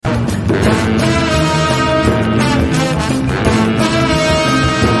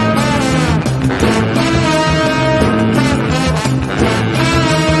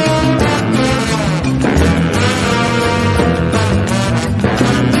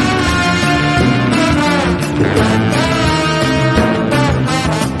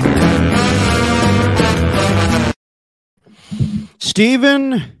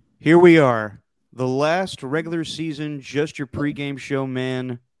Steven, here we are. The last regular season, just your pregame show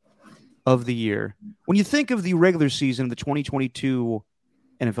man of the year. When you think of the regular season of the 2022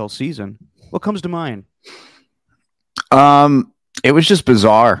 NFL season, what comes to mind? It was just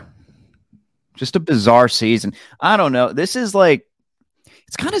bizarre. Just a bizarre season. I don't know. This is like,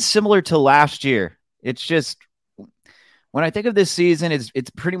 it's kind of similar to last year. It's just, when I think of this season,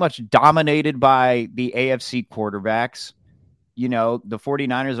 it's pretty much dominated by the AFC quarterbacks. You know, the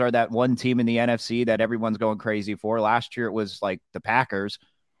 49ers are that one team in the NFC that everyone's going crazy for. Last year, it was like the Packers,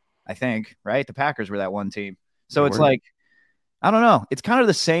 I think, right? The Packers were that one team. So it's like, I don't know. It's kind of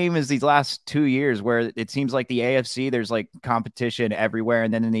the same as these last 2 years where it seems like the AFC, there's like competition everywhere.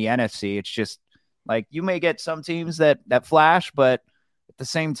 And then in the NFC, it's just like you may get some teams that flash, but at the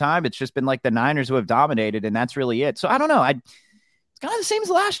same time, it's just been like the Niners who have dominated, and that's really it. So I don't know. It's kind of the same as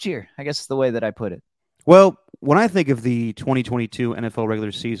last year, I guess is the way that I put it. Well, when I think of the 2022 NFL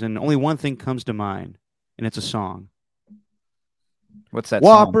regular season, only one thing comes to mind, and it's a song. What's that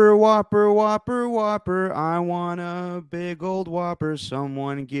Whopper, song? Whopper, Whopper, Whopper. I want a big old Whopper.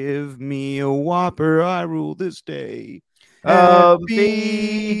 Someone give me a Whopper. I rule this day.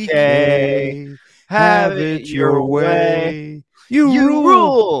 BK, have it your way. You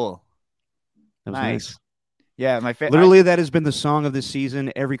rule. That was nice. Yeah, my favorite. Literally, that has been the song of this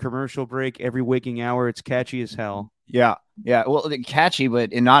season. Every commercial break, every waking hour, it's catchy as hell. Yeah. Well, catchy,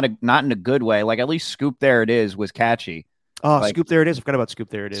 but not in a good way. Like at least "Scoop There It Is" was catchy. Oh, like, "Scoop There It Is." I forgot about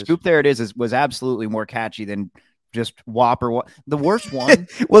 "Scoop There It Is." "Scoop There It Is" was absolutely more catchy than just Whopper. The worst one.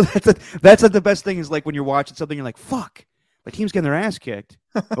 Well, that's the best thing is like when you're watching something, you're like, "Fuck, my team's getting their ass kicked."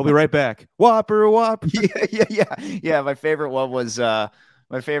 I'll be right back. Whopper, Whopper. Yeah. My favorite one was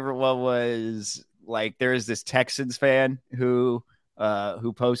like there's this Texans fan who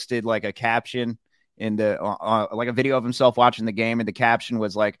posted like a caption in the like a video of himself watching the game, and the caption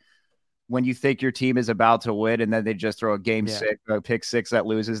was like, when you think your team is about to win and then they just throw a pick six that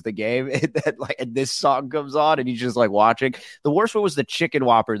loses the game, and this song comes on and he's just like watching. The worst one was the chicken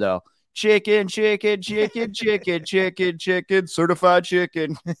Whopper though. Chicken, certified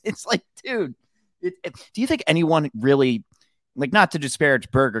chicken. It's like, dude, do you think anyone really, like, not to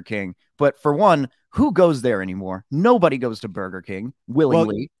disparage Burger King, but for one, who goes there anymore? Nobody goes to Burger King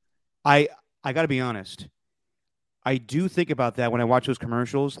willingly. Well, I got to be honest. I do think about that when I watch those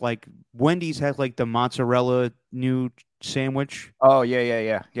commercials. Like Wendy's has like the mozzarella new sandwich. Oh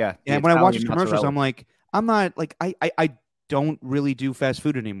yeah. And when I watch those commercials, I'm like, I'm not like I don't really do fast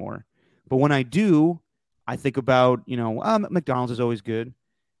food anymore. But when I do, I think about, McDonald's is always good,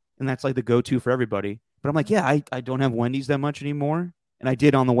 and that's like the go-to for everybody. But I'm like, yeah, I don't have Wendy's that much anymore. And I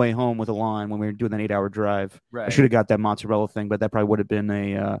did on the way home with Alon when we were doing that 8-hour drive. Right. I should have got that mozzarella thing, but that probably would have been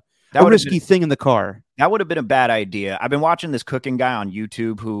a risky thing in the car. That would have been a bad idea. I've been watching this cooking guy on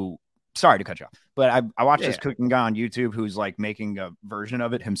YouTube who, sorry to cut you off, but I watched this cooking guy on YouTube who's like making a version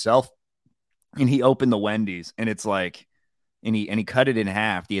of it himself. And he opened the Wendy's, and it's like, and he cut it in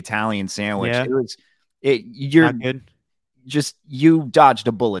half, the Italian sandwich. Yeah. You're good. Just, you dodged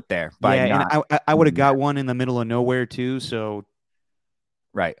a bullet there. And I would have got one in the middle of nowhere too. So,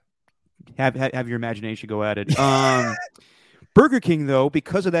 right. Have your imagination go at it. Burger King, though,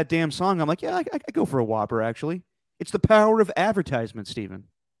 because of that damn song, I'm like, yeah, I go for a Whopper, actually. It's the power of advertisement, Steven.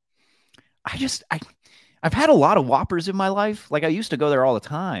 I've had a lot of Whoppers in my life. Like, I used to go there all the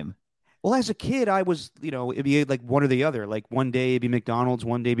time. Well, as a kid, I was, it'd be like one or the other. Like one day it'd be McDonald's,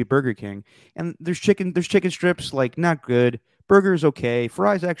 one day it'd be Burger King. And there's chicken strips, like not good. Burgers okay.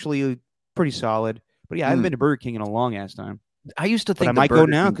 Fries actually pretty solid. But yeah, I haven't been to Burger King in a long ass time. I used to think I might go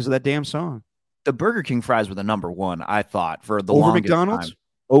now because of that damn song. The Burger King fries were the number one, I thought, for the over longest McDonald's? time.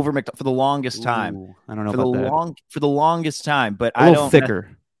 Over McDonald's for the longest time. Ooh, I don't know about that. For the longest time, but a little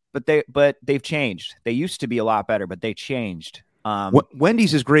thicker. But they've changed. They used to be a lot better, but they changed.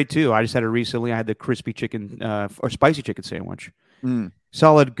 Wendy's is great too. I just had it recently. I had the crispy chicken or spicy chicken sandwich.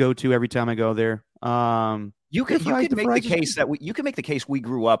 Solid go-to every time I go there. You can make the case we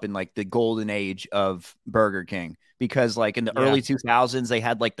grew up in like the golden age of Burger King, because like in the early 2000s they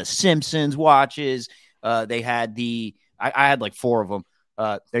had like the Simpsons watches. They had I had like 4 of them.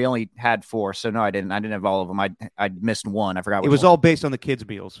 They only had 4, so no, I didn't have all of them. I missed one. I forgot. It was all based on the kids'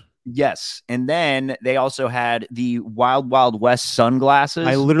 meals. Yes, and then they also had the Wild Wild West sunglasses.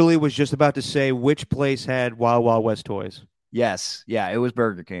 I literally was just about to say which place had Wild Wild West toys. Yes, yeah, it was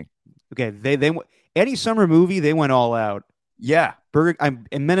Burger King. Okay, they any summer movie they went all out. Yeah, and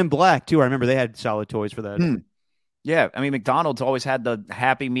Men in Black too. I remember they had solid toys for that. Yeah, I mean McDonald's always had the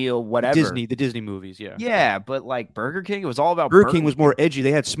Happy Meal, whatever. The Disney movies, yeah. Yeah, but like Burger King, it was all about Burger King was more edgy.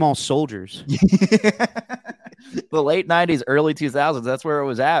 They had small soldiers. The late 90s, early 2000s. That's where it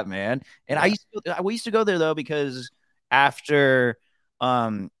was at, man. And we used to go there though, because after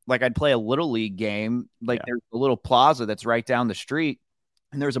like I'd play a little league game, like there's a little plaza that's right down the street,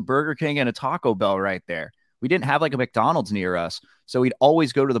 and there's a Burger King and a Taco Bell right there. We didn't have like a McDonald's near us, so we'd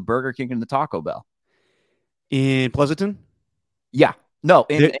always go to the Burger King and the Taco Bell. In Pleasanton? Yeah. No,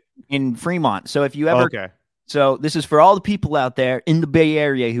 in Fremont. So if you ever So this is for all the people out there in the Bay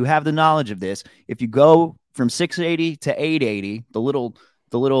Area who have the knowledge of this. If you go from 680 to 880, the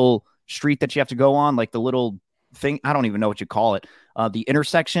little street that you have to go on, like the little thing, I don't even know what you call it. The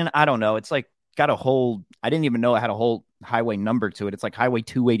intersection, I don't know. It's like got a whole, I didn't even know it had a whole highway number to it. It's like Highway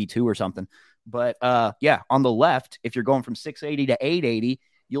 282 or something. But yeah, on the left, if you're going from 680 to 880,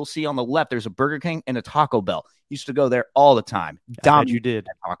 you'll see on the left there's a Burger King and a Taco Bell. Used to go there all the time. You did.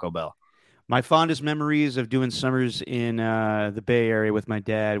 Taco Bell. My fondest memories of doing summers in the Bay Area with my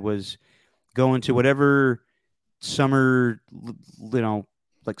dad was going to whatever summer,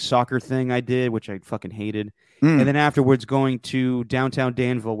 like soccer thing I did, which I fucking hated. And then afterwards going to downtown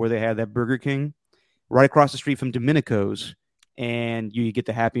Danville where they had that Burger King right across the street from Domenico's. And you get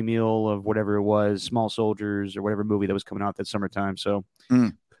the Happy Meal of whatever it was, Small Soldiers or whatever movie that was coming out that summertime. So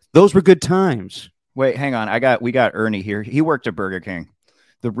those were good times. Wait, hang on. We got Ernie here. He worked at Burger King.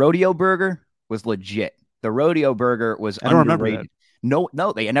 The Rodeo Burger was legit. The Rodeo Burger was underrated. I don't remember that.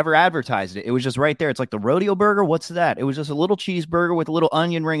 No, they never advertised it. It was just right there. It's like the Rodeo Burger. What's that? It was just a little cheeseburger with a little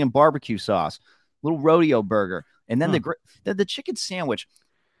onion ring and barbecue sauce. Little Rodeo Burger. And then the chicken sandwich.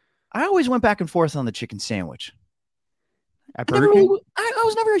 I always went back and forth on the chicken sandwich. At Burger King? I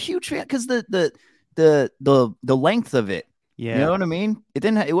was never a huge fan because the length of it. Yeah. You know what I mean?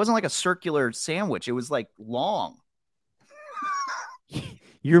 It wasn't like a circular sandwich. It was like long.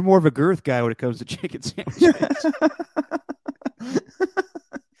 You're more of a girth guy when it comes to chicken sandwiches.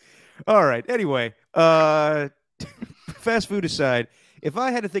 All right. Anyway, fast food aside, if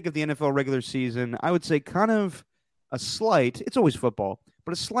I had to think of the NFL regular season, I would say kind of a slight, it's always football,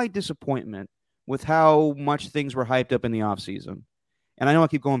 but a slight disappointment with how much things were hyped up in the offseason. And I know I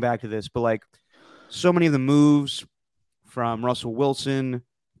keep going back to this, but like so many of the moves from Russell Wilson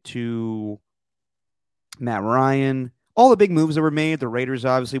to Matt Ryan, all the big moves that were made, the Raiders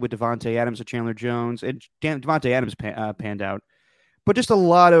obviously with Devontae Adams and Chandler Jones, and Devontae Adams panned out. But just a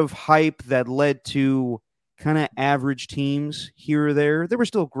lot of hype that led to kind of average teams here or there. There were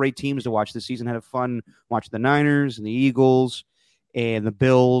still great teams to watch this season. Had fun watching the Niners and the Eagles and the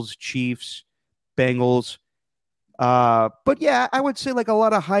Bills, Chiefs, Bengals. But yeah, I would say like a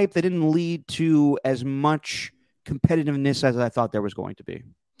lot of hype that didn't lead to as much competitiveness as I thought there was going to be.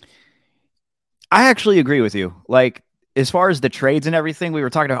 I actually agree with you. Like, as far as the trades and everything, we were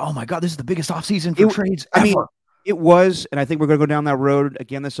talking about, oh my God, this is the biggest offseason for trades ever. I mean, it was, and I think we're going to go down that road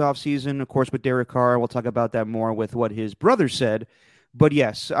again this offseason, of course, with Derek Carr. We'll talk about that more with what his brother said. But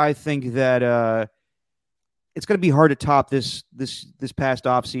yes, I think that it's going to be hard to top this past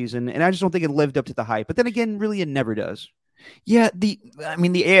offseason, and I just don't think it lived up to the hype. But then again, really, it never does. Yeah, the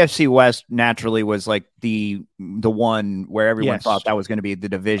AFC West naturally was like the one where everyone thought that was going to be the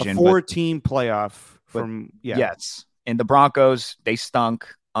division. A 4-team playoff Yes. And the Broncos, they stunk.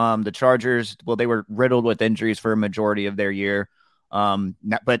 The Chargers, well, they were riddled with injuries for a majority of their year.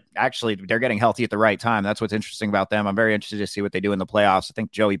 But actually, they're getting healthy at the right time. That's what's interesting about them. I'm very interested to see what they do in the playoffs. I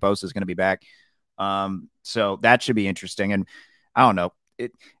think Joey Bosa is going to be back. So that should be interesting. And I don't know.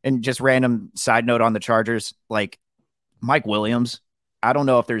 And just random side note on the Chargers, like Mike Williams, I don't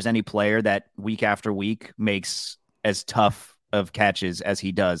know if there's any player that week after week makes as tough of catches as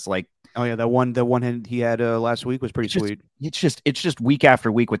he does. Like, oh yeah, the one he had last week was pretty sweet. It's just week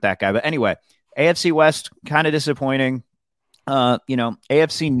after week with that guy. But anyway, AFC West kind of disappointing.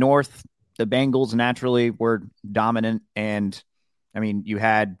 AFC North, the Bengals naturally were dominant, and I mean, you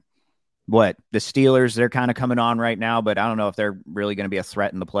had the Steelers. They're kind of coming on right now, but I don't know if they're really going to be a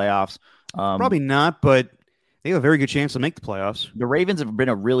threat in the playoffs. Probably not, but they have a very good chance to make the playoffs. The Ravens have been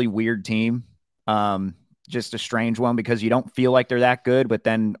a really weird team. Just a strange one because you don't feel like they're that good, but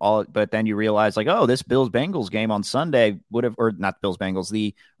then you realize like, oh, this Bills-Bengals game on Sunday would have, or not Bills-Bengals,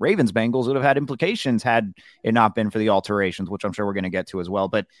 the Ravens-Bengals would have had implications had it not been for the alterations, which I'm sure we're going to get to as well.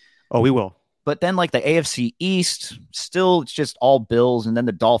 But we will. But then like the AFC East, still it's just all Bills, and then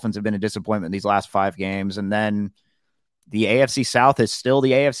the Dolphins have been a disappointment these last 5 games, and then the AFC South is still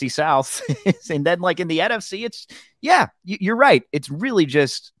the AFC South, and then like in the NFC, you're right. It's really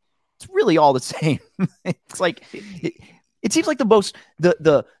all the same. It's like it seems like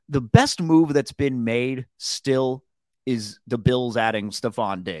the best move that's been made still is the Bills adding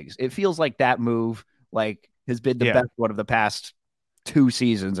Stephon Diggs. It feels like that move like has been the best one of the past 2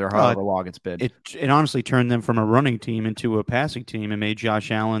 seasons or however long it's been. It honestly turned them from a running team into a passing team and made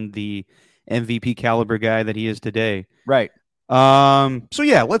Josh Allen the MVP caliber guy that he is today. Right. So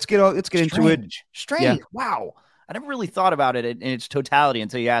yeah, let's get into it. Strange. Yeah. Wow. I never really thought about it in its totality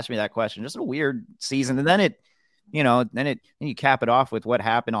until you asked me that question. Just a weird season. And then then you cap it off with what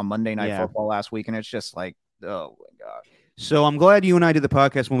happened on Monday Night Football last week. And it's just like, oh my gosh. So I'm glad you and I did the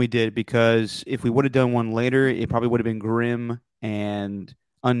podcast when we did, because if we would have done one later, it probably would have been grim and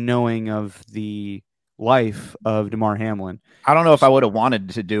unknowing of the life of Damar Hamlin. I don't know if I would have wanted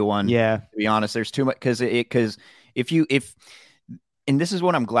to do one. Yeah. To be honest, there's too much because and this is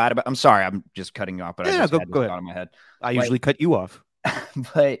what I'm glad about. I'm sorry, I'm just cutting you off, but I just had this thought in my head. I usually cut you off.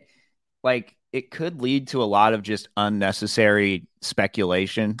 But it could lead to a lot of just unnecessary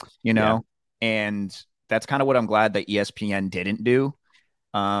speculation, and that's kind of what I'm glad that ESPN didn't do.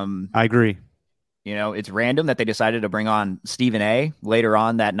 I agree. It's random that they decided to bring on Stephen A. later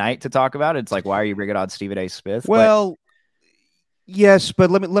on that night to talk about it. It's like, why are you bringing on Stephen A. Smith? Well, yes,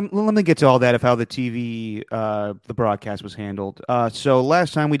 but let me get to all that of how the TV, the broadcast was handled. So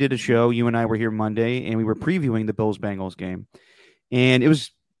last time we did a show, you and I were here Monday, and we were previewing the Bills-Bengals game. And it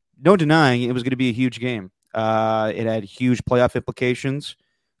was no denying it was going to be a huge game. It had huge playoff implications,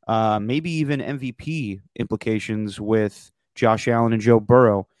 maybe even MVP implications with Josh Allen and Joe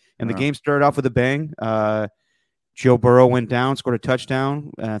Burrow. And the game started off with a bang. Joe Burrow went down, scored a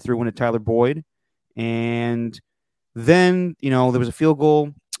touchdown, threw one to Tyler Boyd. And then, there was a field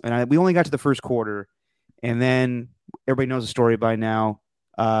goal, and we only got to the first quarter. And then everybody knows the story by now.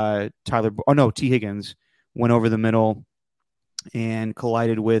 T. Higgins went over the middle and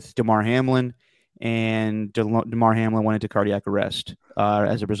collided with Damar Hamlin, and Damar Hamlin went into cardiac arrest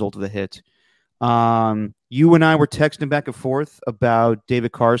as a result of the hit. You and I were texting back and forth about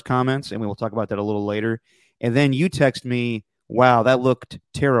David Carr's comments, and we will talk about that a little later. And then you text me, wow, that looked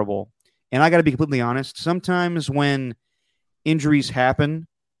terrible. And I got to be completely honest. Sometimes when injuries happen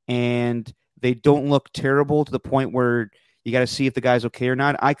and they don't look terrible to the point where you got to see if the guy's okay or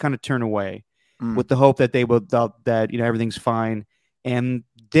not, I kind of turn away with the hope that everything's fine. And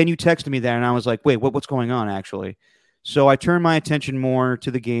then you texted me that, and I was like, wait, what's going on actually? So I turned my attention more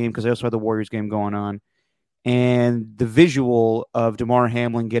to the game because I also had the Warriors game going on. And the visual of Damar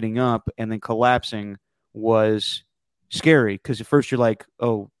Hamlin getting up and then collapsing was scary because at first you're like,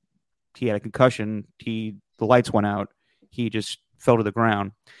 oh, he had a concussion. The lights went out. He just fell to the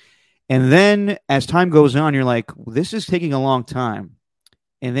ground. And then as time goes on, you're like, this is taking a long time.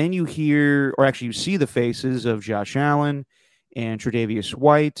 And then you see the faces of Josh Allen and Tre'Davious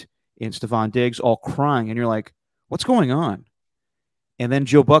White and Stephon Diggs all crying. And you're like, what's going on? And then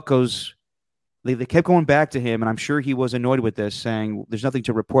Joe Buck goes, they kept going back to him, and I'm sure he was annoyed with this, saying, there's nothing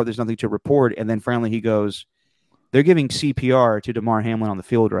to report. And then finally he goes, they're giving CPR to Damar Hamlin on the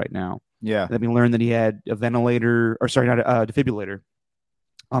field right now. Yeah. Let me learn that he had a defibrillator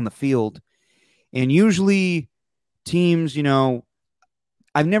on the field. And usually teams,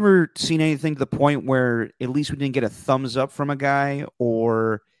 I've never seen anything to the point where at least we didn't get a thumbs up from a guy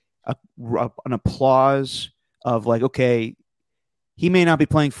or an applause of like, okay, he may not be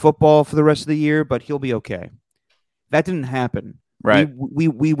playing football for the rest of the year, but he'll be okay. That didn't happen. Right.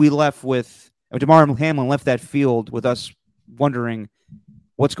 We left with Damar Hamlin left that field with us wondering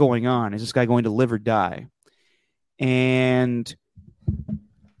what's going on. Is this guy going to live or die? And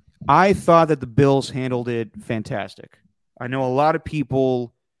I thought that the Bills handled it fantastic. I know a lot of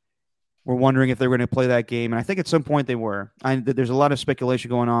people were wondering if they were going to play that game, and I think at some point they were. There's a lot of speculation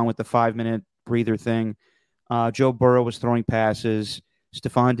going on with the 5-minute breather thing. Joe Burrow was throwing passes.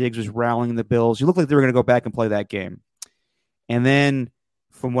 Stephon Diggs was rallying the Bills. You looked like they were going to go back and play that game. And then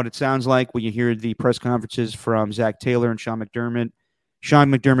from what it sounds like when you hear the press conferences from Zach Taylor and Sean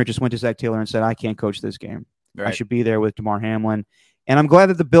McDermott just went to Zach Taylor and said, I can't coach this game. Right. I should be there with Damar Hamlin. And I'm glad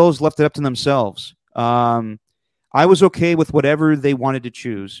that the Bills left it up to themselves. I was okay with whatever they wanted to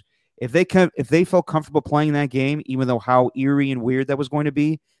choose. If they felt comfortable playing that game, even though how eerie and weird that was going to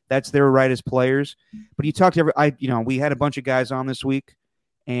be, that's their right as players. But you talked to we had a bunch of guys on this week,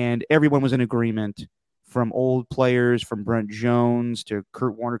 and everyone was in agreement. From old players, from Brent Jones to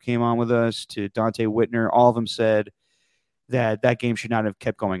Kurt Warner came on with us to Dante Whitner. All of them said that game should not have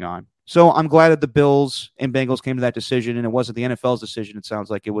kept going on. So I'm glad that the Bills and Bengals came to that decision, and it wasn't the NFL's decision. It sounds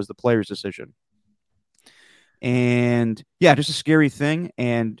like it was the players' decision. And yeah, just a scary thing.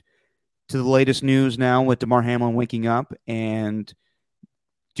 And to the latest news now with Damar Hamlin waking up and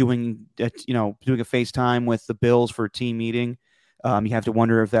doing a FaceTime with the Bills for a team meeting. You have to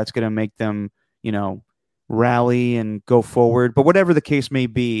wonder if that's going to make them, rally and go forward. But whatever the case may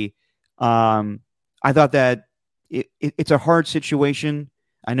be, I thought that it's a hard situation.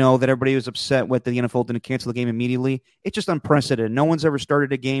 I know that everybody was upset with the NFL didn't cancel the game immediately. It's just unprecedented. No one's ever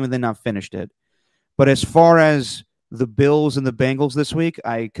started a game and then not finished it. But as far as the Bills and the Bengals this week,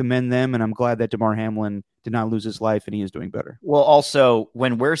 I commend them, and I'm glad that Damar Hamlin did not lose his life and he is doing better. Well, also,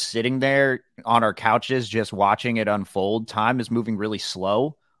 when we're sitting there on our couches just watching it unfold, time is moving really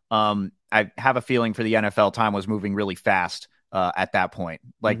slow. I have a feeling for the NFL, time was moving really fast at that point.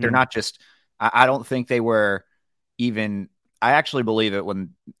 Like, they're not just – I don't think they were even – I actually believe it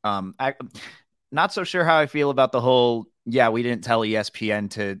when I'm not so sure how I feel about the whole – yeah, we didn't tell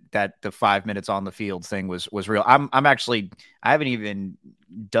ESPN that the 5 minutes on the field thing was real. I'm actually, I haven't even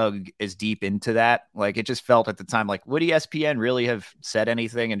dug as deep into that. Like, it just felt at the time, like, would ESPN really have said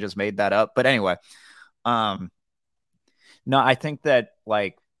anything and just made that up? But anyway, no, I think that,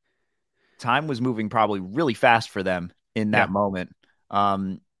 like, time was moving probably really fast for them in that moment.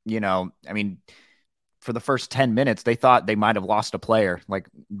 You know, I mean, for the first 10 minutes, they thought they might have lost a player, like,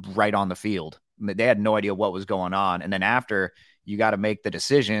 right on the field. They had no idea what was going on. And then after, you got to make the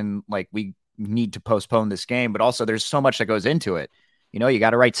decision, like, we need to postpone this game, but also there's so much that goes into it. You know, you got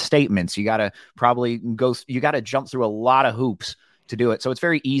to write statements. You got to you got to jump through a lot of hoops to do it. So it's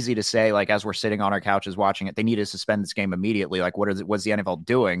very easy to say, like, as we're sitting on our couches watching it, they need to suspend this game immediately. Like, what's the NFL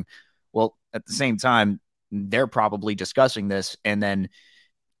doing? Well, at the same time, they're probably discussing this, and then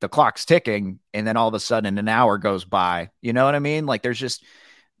the clock's ticking, and then all of a sudden an hour goes by. You know what I mean? Like, there's just,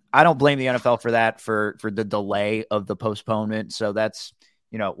 I don't blame the NFL for that, for the delay of the postponement. So that's,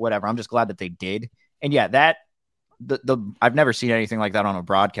 you know, whatever. I'm just glad that they did. And yeah, that I've never seen anything like that on a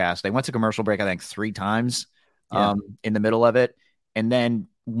broadcast. They went to commercial break, I think 3 times in the middle of it. And then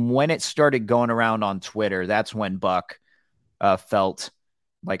when it started going around on Twitter, that's when Buck felt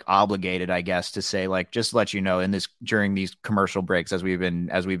like obligated, I guess, to say, like, just let you know, during these commercial breaks, as we've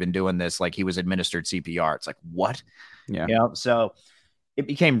been doing this, like, he was administered CPR. It's like, what? Yeah. You know, so it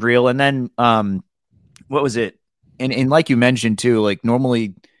became real. And then what was it? And like you mentioned too, like,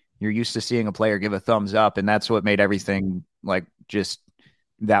 normally you're used to seeing a player give a thumbs up, and that's what made everything, like, just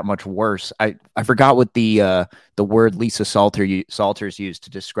that much worse. I forgot what the word Lisa Salters used to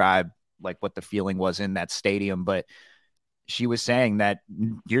describe, like, what the feeling was in that stadium, but she was saying that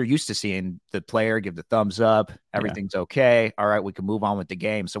you're used to seeing the player give the thumbs up, everything's okay, all right, we can move on with the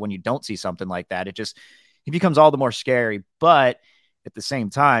game. So when you don't see something like that, it becomes all the more scary. But at the same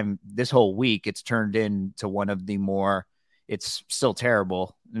time, this whole week, it's turned into one of the more, it's still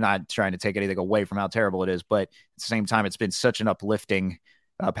terrible, not trying to take anything away from how terrible it is, but at the same time, it's been such an uplifting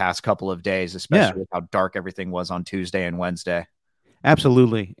past couple of days, especially with how dark everything was on Tuesday and Wednesday.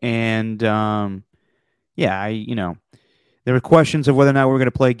 Absolutely. And there were questions of whether or not we were going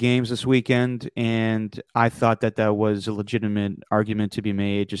to play games this weekend, and I thought that was a legitimate argument to be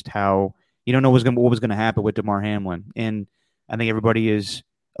made, just how you don't know what was going to happen with Damar Hamlin. And I think everybody is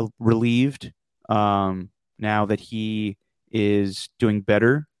relieved now that he is doing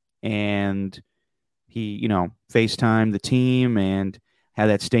better, and he, you know, FaceTimed the team and had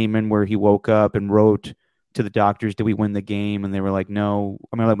that statement where he woke up and wrote to the doctors, "Did we win the game?" And they were like, "No."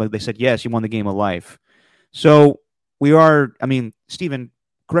 I mean, like, they said, "Yes, you won the game of life." So we are. I mean, Steven,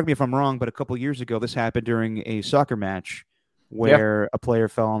 correct me if I'm wrong, but a couple years ago, this happened during a soccer match where a player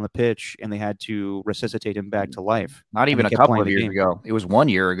fell on the pitch and they had to resuscitate him back to life. Not even a couple of years ago. It was 1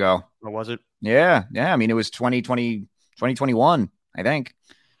 year ago. Or was it? Yeah. I mean, it was 2021, I think.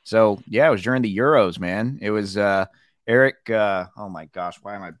 So, yeah, it was during the Euros, man. It was Eric. Oh, my gosh.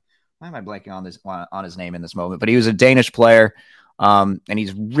 Why am I blanking on his name in this moment? But he was a Danish player, and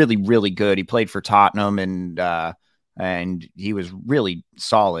he's really, really good. He played for Tottenham, and he was really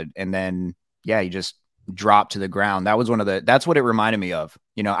solid. And then, he just dropped to the ground. That was that's what it reminded me of.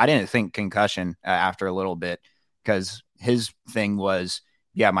 You know, I didn't think concussion after a little bit, because his thing was,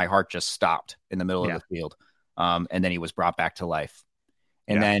 my heart just stopped in the middle of the field. And then he was brought back to life.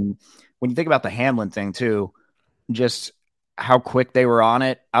 And then when you think about the Hamlin thing too, just how quick they were on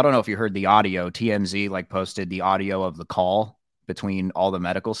it. I don't know if you heard the audio. TMZ posted the audio of the call between all the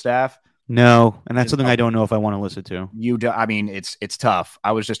medical staff. No, and that's something I don't know if I want to listen to. I mean, it's tough.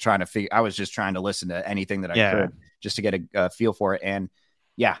 I was just trying to listen to anything that I could just to get a feel for it. And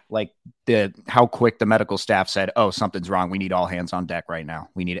how quick the medical staff said, "Oh, something's wrong. We need all hands on deck right now.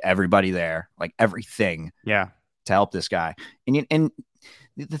 We need everybody there, like everything, to help this guy." And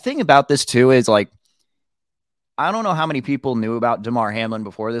the thing about this too is, like, I don't know how many people knew about Damar Hamlin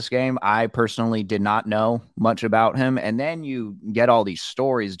before this game. I personally did not know much about him. And then you get all these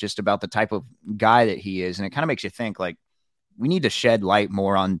stories just about the type of guy that he is. And it kind of makes you think, like, we need to shed light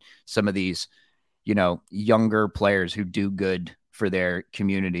more on some of these, you know, younger players who do good for their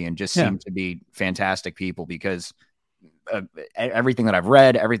community and just seem to be fantastic people because everything that I've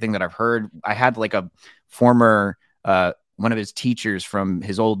read, everything that I've heard, I had like a former, one of his teachers from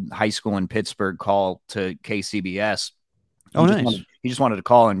his old high school in Pittsburgh call to KCBS. He just wanted to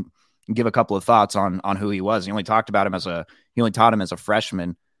call and give a couple of thoughts on who he was. He only taught him as a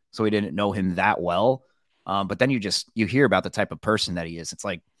freshman, so he didn't know him that well. But then you hear about the type of person that he is. It's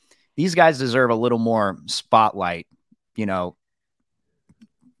like these guys deserve a little more spotlight,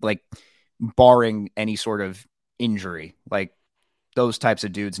 like barring any sort of injury. Like those types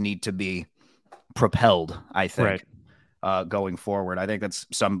of dudes need to be propelled, I think, going forward. I think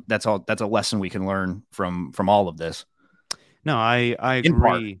that's a lesson we can learn from all of this. No, I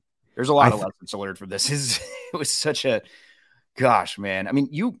agree. There's a lot of lessons to learn from this. It was such a gosh, man. I mean,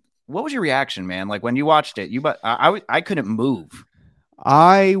 what was your reaction, man? Like when you watched it, I couldn't move.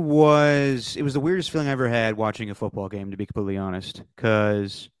 It was the weirdest feeling I ever had watching a football game, to be completely honest,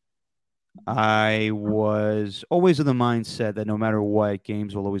 because I was always in the mindset that no matter what,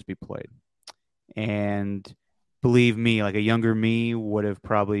 games will always be played. And believe me, like a younger me would have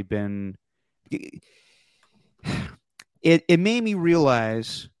probably been. It made me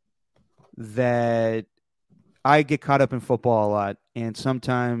realize that I get caught up in football a lot, and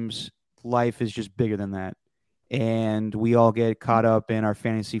sometimes life is just bigger than that. And we all get caught up in our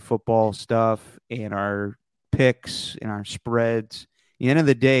fantasy football stuff and our picks and our spreads. At the end of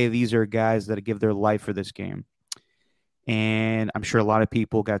the day, these are guys that give their life for this game. And I'm sure a lot of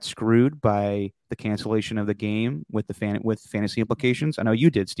people got screwed by the cancellation of the game with fantasy implications. I know you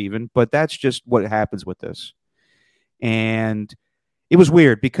did, Steven, but that's just what happens with this. And it was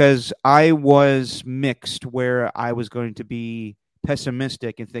weird because I was mixed where I was going to be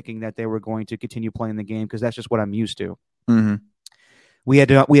pessimistic and thinking that they were going to continue playing the game because that's just what I'm used to. Mm-hmm. We had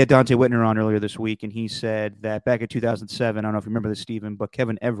Donte Whitner on earlier this week, and he said that back in 2007, I don't know if you remember this, Steven, but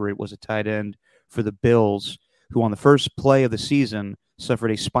Kevin Everett was a tight end for the Bills who on the first play of the season suffered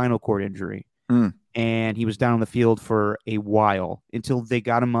a spinal cord injury. And he was down on the field for a while until they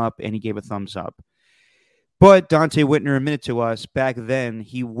got him up and he gave a thumbs up. But Donte Whitner admitted to us back then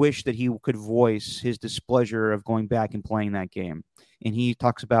he wished that he could voice his displeasure of going back and playing that game. And he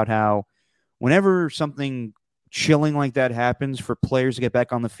talks about how whenever something chilling like that happens for players to get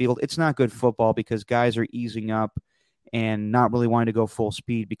back on the field, it's not good football because guys are easing up and not really wanting to go full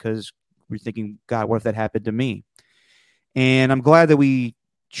speed because we're thinking, God, what if that happened to me? And I'm glad that we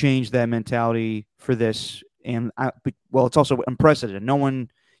changed that mentality for this. And it's also unprecedented. No one,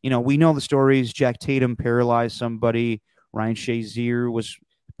 we know the stories. Jack Tatum paralyzed somebody. Ryan Shazier was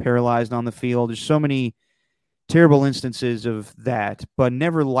paralyzed on the field. There's so many terrible instances of that, but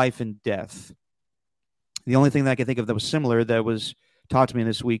never life and death. The only thing that I can think of that was similar that was taught to me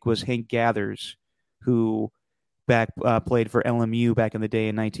this week was Hank Gathers, who played for LMU back in the day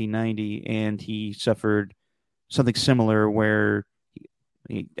in 1990, and he suffered something similar where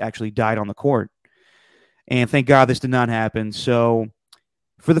he actually died on the court. And thank God this did not happen. So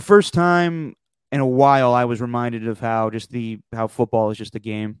for the first time in a while, I was reminded of how football is just a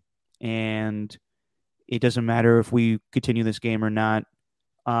game, and it doesn't matter if we continue this game or not.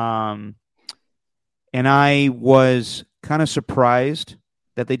 And I was kind of surprised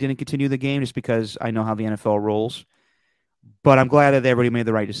that they didn't continue the game just because I know how the NFL rolls. But I'm glad that everybody made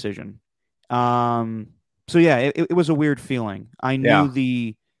the right decision. So, yeah, it was a weird feeling. I knew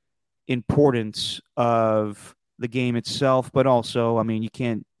the importance of the game itself, but also, I mean,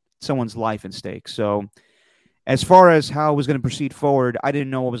 someone's life at stake. So as far as how it was going to proceed forward, I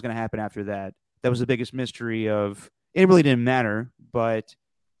didn't know what was going to happen after that. That was the biggest mystery of it. Really didn't matter, but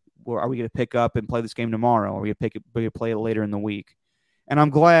are we going to pick up and play this game tomorrow? Or are we going to play it later in the week? And I'm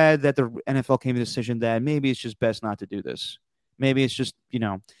glad that the NFL came to the decision that maybe it's just best not to do this. Maybe it's just,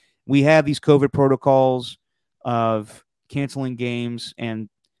 we have these COVID protocols of canceling games, and,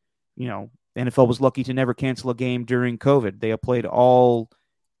 the NFL was lucky to never cancel a game during COVID. They have played all,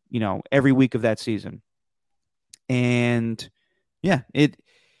 every week of that season. And yeah,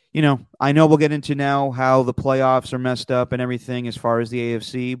 I know we'll get into now how the playoffs are messed up and everything as far as the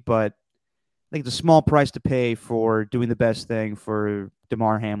AFC, but I think it's a small price to pay for doing the best thing for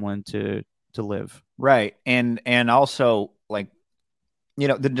Damar Hamlin to live. Right. And also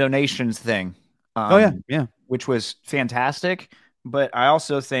the donations thing. Which was fantastic. But I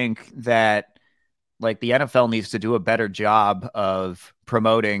also think that the NFL needs to do a better job of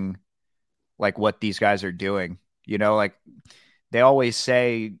promoting what these guys are doing. They always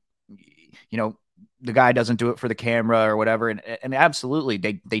say, the guy doesn't do it for the camera or whatever. And absolutely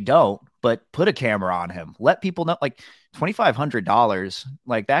they don't, but put a camera on him. Let people know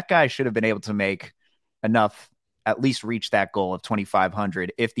 $2,500. That guy should have been able to make enough at least reach that goal of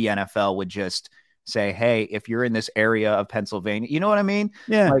 2,500 if the NFL would just say, hey, if you're in this area of Pennsylvania, you know what I mean?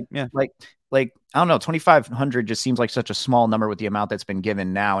 Yeah. Like, I don't know, 2,500 just seems like such a small number with the amount that's been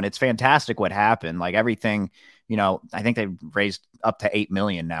given now. And it's fantastic what happened. Like everything, I think they've raised up to 8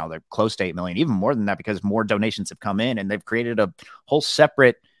 million now. They're close to 8 million, even more than that, because more donations have come in and they've created a whole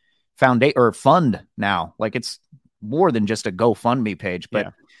separate foundation or fund now. Like it's more than just a GoFundMe page,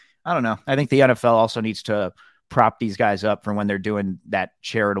 but I don't know. I think the NFL also needs to prop these guys up for when they're doing that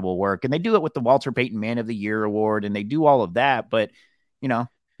charitable work. And they do it with the Walter Payton Man of the Year award, and they do all of that. But,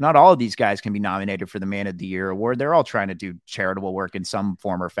 not all of these guys can be nominated for the Man of the Year award. They're all trying to do charitable work in some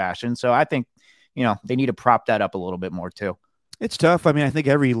form or fashion. So I think, they need to prop that up a little bit more too. It's tough. I mean, I think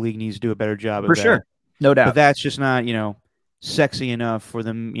every league needs to do a better job of for sure. No doubt. But that's just not, sexy enough for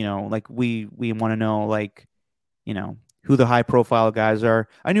them. Like we want to know, like, who the high profile guys are.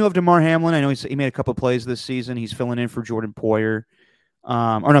 I knew of DeMar Hamlin. I know he made a couple of plays this season. He's filling in for Jordan Poyer.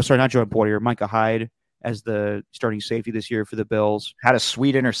 Not Jordan Poyer, Micah Hyde as the starting safety this year for the Bills. Had a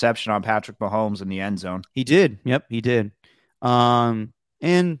sweet interception on Patrick Mahomes in the end zone. He did. Yep, he did. And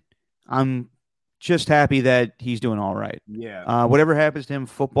I'm just happy that he's doing all right. Yeah. Whatever happens to him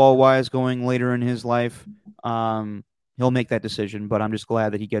football-wise going later in his life, he'll make that decision, but I'm just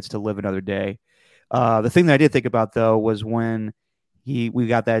glad that he gets to live another day. The thing that I did think about, though, was when we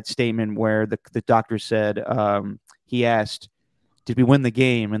got that statement where the doctor said, he asked, did we win the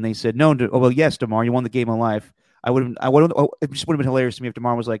game? And they said, no. Yes, DeMar, you won the game of life. It just would have been hilarious to me if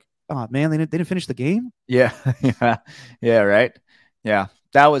DeMar was like, oh, man, they didn't finish the game? Yeah. Yeah, right? Yeah.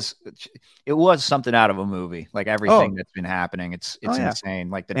 It was something out of a movie, like everything that's been happening. It's insane.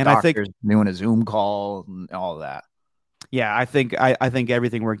 Like the doctors doing a Zoom call and all of that. Yeah, I think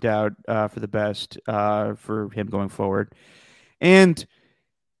everything worked out for the best for him going forward. And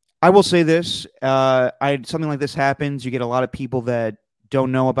I will say this: something like this happens, you get a lot of people that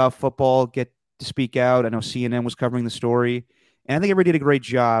don't know about football get to speak out. I know CNN was covering the story, and I think everybody did a great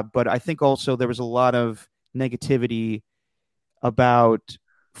job. But I think also there was a lot of negativity about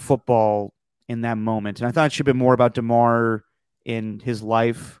football in that moment, and I thought it should have been more about DeMar in his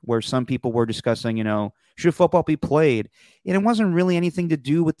life, where some people were discussing, should football be played? And it wasn't really anything to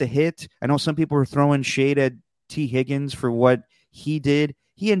do with the hit. I know some people were throwing shade at T. Higgins for what he did.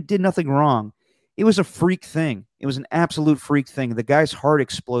 He did nothing wrong. It was a freak thing. It was an absolute freak thing. The guy's heart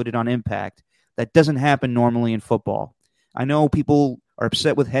exploded on impact. That doesn't happen normally in football. I know people are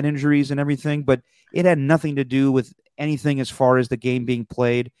upset with head injuries and everything, but it had nothing to do with anything as far as the game being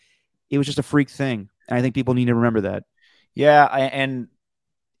played. It was just a freak thing. And I think people need to remember that. Yeah, and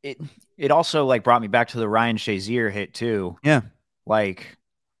it also like brought me back to the Ryan Shazier hit too. Yeah. Like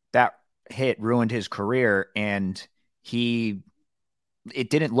that hit ruined his career, and it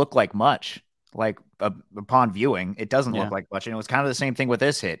didn't look like much. Like upon viewing, it doesn't look like much. And it was kind of the same thing with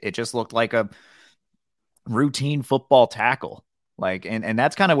this hit. It just looked like a routine football tackle. Like, and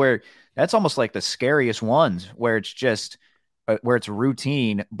that's kind of where that's almost like the scariest ones, where it's just where it's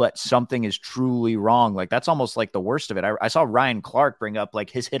routine, but something is truly wrong. Like that's almost like the worst of it. I saw Ryan Clark bring up like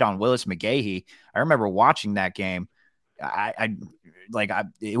his hit on Willis McGahee. I remember watching that game.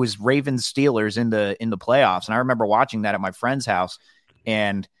 It was Ravens Steelers in the playoffs. And I remember watching that at my friend's house,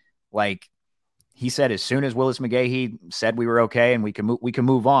 and like he said, as soon as Willis McGahee said we were okay and we can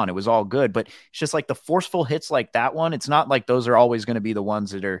move on, it was all good. But it's just like the forceful hits like that one. It's not like those are always going to be the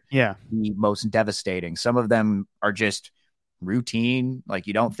ones that are the most devastating. Some of them are just routine. Like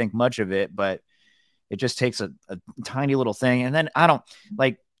you don't think much of it, but it just takes a tiny little thing. And then I don't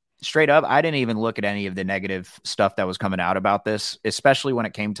like straight up. I didn't even look at any of the negative stuff that was coming out about this, especially when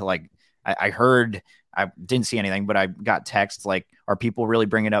it came to like, I heard, I didn't see anything, but I got texts like, are people really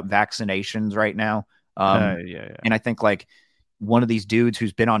bringing up vaccinations right now? And I think like one of these dudes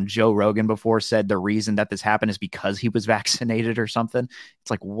who's been on Joe Rogan before said the reason that this happened is because he was vaccinated or something.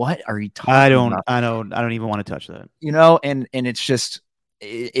 It's like, what are you talking about? I don't even want to touch that. And it's just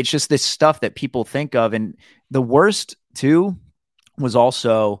this stuff that people think of. And the worst too was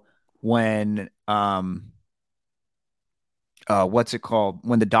also when, what's it called?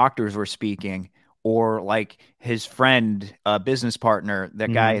 When the doctors were speaking, or like his friend, business partner,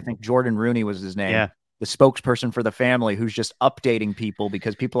 that guy, I think Jordan Rooney was his name. Yeah. The spokesperson for the family, who's just updating people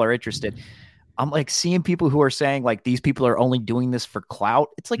because people are interested. I'm like seeing people who are saying like these people are only doing this for clout.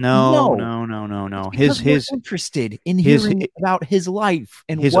 It's like no. His interested in hearing about his life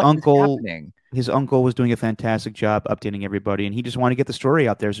and his what uncle. is happening. His uncle was doing a fantastic job updating everybody, and he just wanted to get the story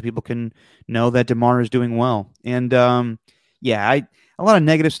out there so people can know that DeMar is doing well. And a lot of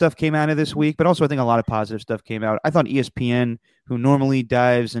negative stuff came out of this week, but also I think a lot of positive stuff came out. I thought ESPN, who normally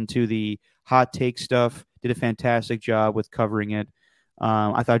dives into the hot take stuff, did a fantastic job with covering it.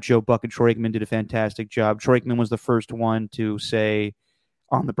 I thought Joe Buck and Troy Aikman did a fantastic job. Troy Aikman was the first one to say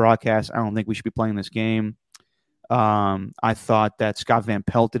on the broadcast, I don't think we should be playing this game. I thought that Scott Van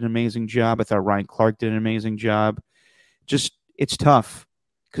Pelt did an amazing job. I thought Ryan Clark did an amazing job. Just, it's tough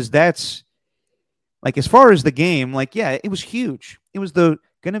because that's, like, as far as the game, like, yeah, it was huge. It was going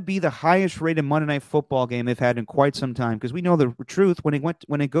to be the highest rated Monday Night Football game they've had in quite some time, because we know the truth, when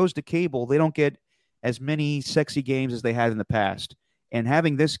it goes to cable, they don't get as many sexy games as they had in the past. And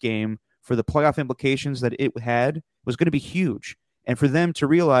having this game, for the playoff implications that it had, was going to be huge. And for them to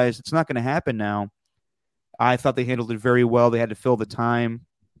realize it's not going to happen now, I thought they handled it very well. They had to fill the time.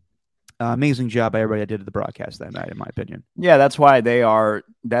 Amazing job by everybody that did the broadcast that night, in my opinion. Yeah, that's why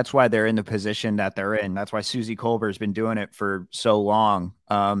they're in the position that they're in. That's why Suzy Kolber's been doing it for so long.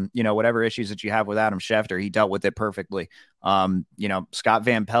 Whatever issues that you have with Adam Schefter, he dealt with it perfectly. Scott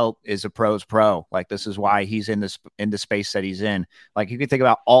Van Pelt is a pro's pro. Like, this is why he's in the space that he's in. Like, you can think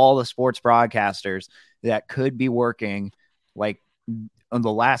about all the sports broadcasters that could be working, like, on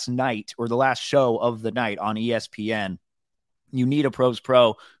the last night or the last show of the night on ESPN. You need a pro's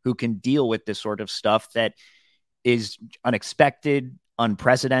pro who can deal with this sort of stuff that is unexpected,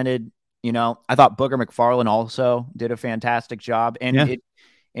 unprecedented. I thought Booger McFarland also did a fantastic job, and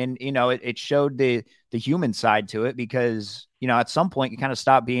it showed the human side to it, because at some point you kind of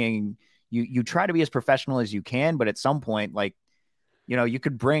stop being, you try to be as professional as you can, but at some point, like, you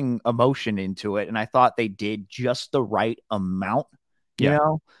could bring emotion into it, and I thought they did just the right amount.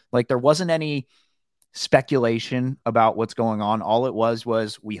 Like, there wasn't any speculation about what's going on. All it was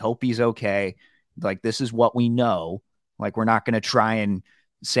we hope he's okay. Like, this is what we know. Like, we're not going to try and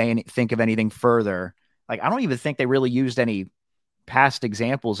think of anything further. Like, I don't even think they really used any past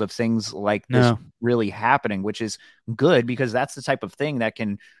examples of things like this really happening, which is good, because that's the type of thing that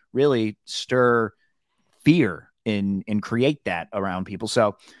can really stir fear and create that around people.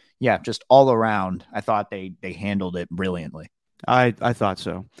 So yeah, just all around, I thought they handled it brilliantly. I thought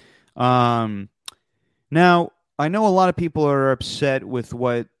so. Now, I know a lot of people are upset with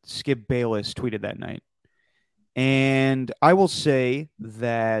what Skip Bayless tweeted that night. And I will say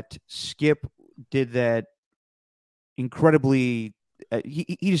that Skip did that incredibly.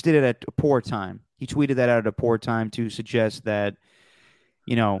 He just did it at a poor time. He tweeted that out at a poor time to suggest that,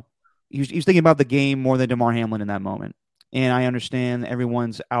 he was thinking about the game more than Damar Hamlin in that moment. And I understand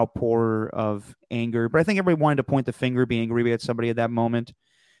everyone's outpour of anger, but I think everybody wanted to point the finger, be angry at somebody at that moment,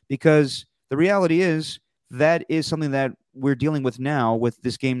 because the reality is that is something that we're dealing with now with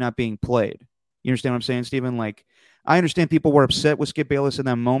this game not being played. You understand what I'm saying, Stephen? Like, I understand people were upset with Skip Bayless in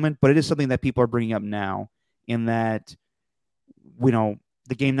that moment, but it is something that people are bringing up now, in that,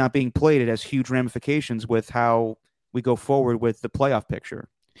 the game not being played, it has huge ramifications with how we go forward with the playoff picture.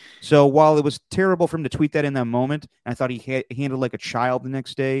 So while it was terrible for him to tweet that in that moment, and I thought he handled like a child the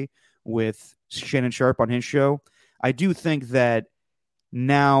next day with Shannon Sharpe on his show, I do think that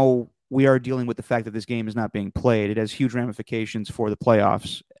now we are dealing with the fact that this game is not being played. It has huge ramifications for the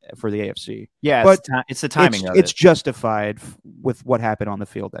playoffs for the AFC. Yeah, but it's the timing of it. It's justified with what happened on the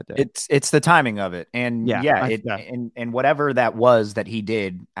field that day. It's the timing of it. And and whatever that was that he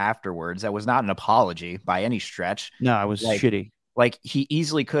did afterwards, that was not an apology by any stretch. No, it was shitty. Like, he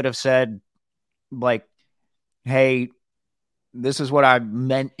easily could have said, like, hey, this is what I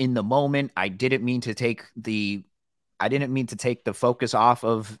meant in the moment. I didn't mean to take the focus off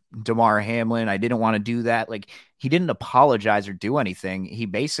of Damar Hamlin. I didn't want to do that. Like, he didn't apologize or do anything. He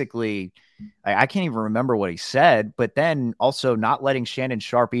basically, I can't even remember what he said, but then also not letting Shannon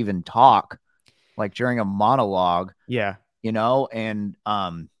Sharpe even talk, like, during a monologue. Yeah. And,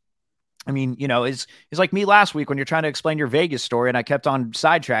 it's like me last week when you're trying to explain your Vegas story and I kept on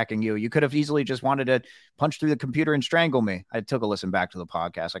sidetracking you. You could have easily just wanted to punch through the computer and strangle me. I took a listen back to the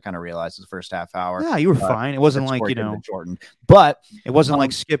podcast. I kind of realized the first half hour. Yeah, you were fine. It wasn't like, Jordan, but it wasn't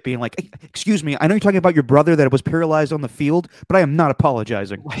like Skip being like, excuse me, I know you're talking about your brother that was paralyzed on the field, but I am not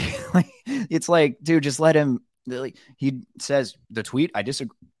apologizing. It's like, dude, just let him. He says the tweet I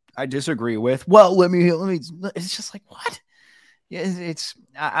disagree with. Well, let me. It's just like, what? It's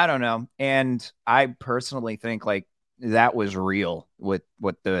I don't know. And I personally think, like, that was real with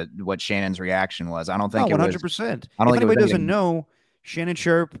what Shannon's reaction was. I don't think 100%. I don't think anybody doesn't know, Shannon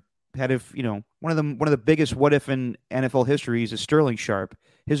Sharpe had one of the biggest what if in NFL history is Sterling Sharpe.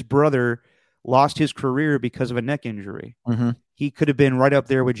 His brother lost his career because of a neck injury. Mm-hmm. He could have been right up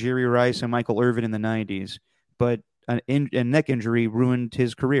there with Jerry Rice and Michael Irvin in the 90s, but a neck injury ruined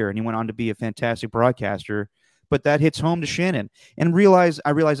his career, and he went on to be a fantastic broadcaster. But that hits home to Shannon. And I realized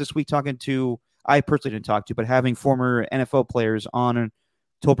this week I personally didn't talk to, but having former NFL players on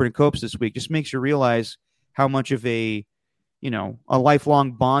Tolbert and Copes this week just makes you realize how much of a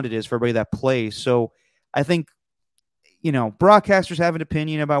lifelong bond it is for everybody that plays. So I think, broadcasters have an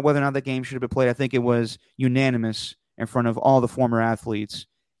opinion about whether or not that game should have been played. I think it was unanimous in front of all the former athletes.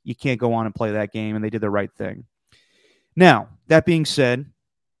 You can't go on and play that game, and they did the right thing. Now, that being said,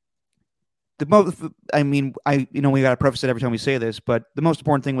 we got to preface it every time we say this, but the most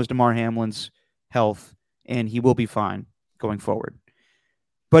important thing was Damar Hamlin's health, and he will be fine going forward.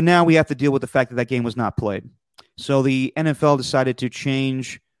 But now we have to deal with the fact that that game was not played. So the NFL decided to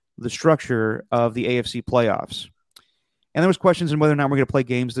change the structure of the AFC playoffs. And there was questions on whether or not we're going to play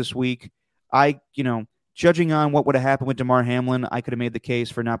games this week. Judging on what would have happened with Damar Hamlin, I could have made the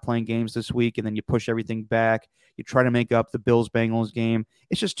case for not playing games this week, and then you push everything back. You try to make up the Bills-Bengals game.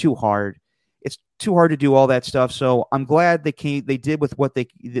 It's just too hard. It's too hard to do all that stuff. So I'm glad they did with what they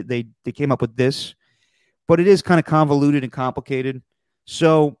came up with this, but it is kind of convoluted and complicated.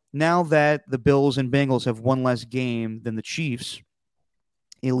 So now that the Bills and Bengals have one less game than the Chiefs,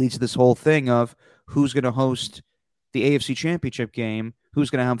 it leads to this whole thing of who's going to host the AFC Championship game, who's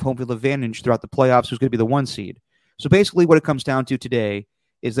going to have home field advantage throughout the playoffs, who's going to be the 1 seed. So basically what it comes down to today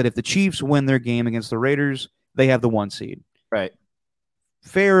is that if the Chiefs win their game against the Raiders, they have the 1 seed. Right.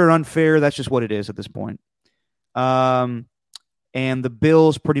 Fair or unfair, that's just what it is at this point. And the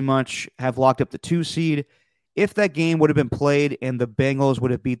Bills pretty much have locked up the 2 seed. If that game would have been played and the Bengals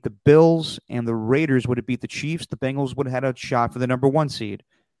would have beat the Bills and the Raiders would have beat the Chiefs, the Bengals would have had a shot for the number 1 seed.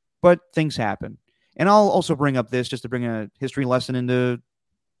 But things happen. And I'll also bring up this just to bring a history lesson into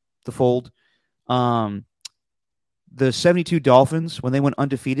the fold. The 72 Dolphins, when they went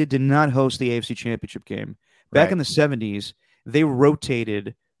undefeated, did not host the AFC Championship game. Back in the 70s, they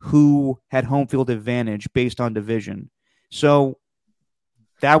rotated who had home field advantage based on division. So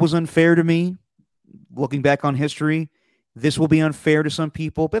that was unfair to me. Looking back on history, this will be unfair to some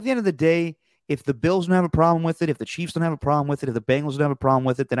people. But at the end of the day, if the Bills don't have a problem with it, if the Chiefs don't have a problem with it, if the Bengals don't have a problem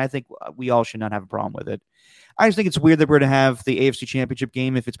with it, then I think we all should not have a problem with it. I just think it's weird that we're going to have the AFC Championship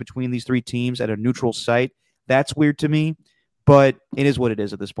game if it's between these 3 teams at a neutral site. That's weird to me, but it is what it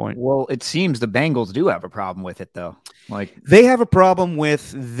is at this point. Well, it seems the Bengals do have a problem with it, though. They have a problem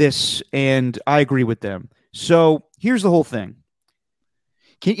with this, and I agree with them. So here's the whole thing.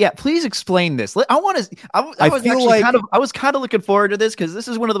 Please explain this. I was kind of looking forward to this because this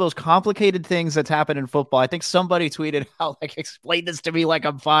is one of the most complicated things that's happened in football. I think somebody tweeted out, explain this to me like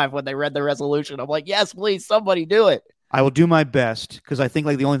I'm 5 when they read the resolution. I'm like, yes, please, somebody do it. I will do my best because I think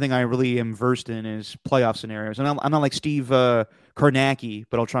the only thing I really am versed in is playoff scenarios. And I'm not like Steve Kornacki,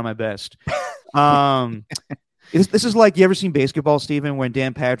 but I'll try my best. This is like, you ever seen Basketball, Steven, when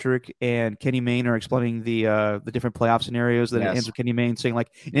Dan Patrick and Kenny Mayne are explaining the different playoff scenarios that it ends with Kenny Mayne saying and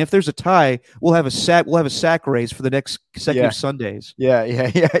if there's a tie, we'll have a sack race for the next consecutive Sundays. Yeah.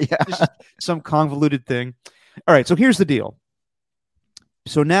 Just some convoluted thing. All right, so here's the deal.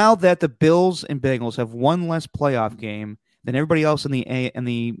 So now that the Bills and Bengals have one less playoff game than everybody else in the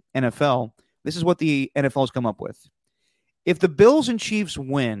NFL, this is what the NFL has come up with. If the Bills and Chiefs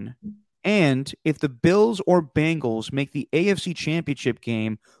win, and if the Bills or Bengals make the AFC Championship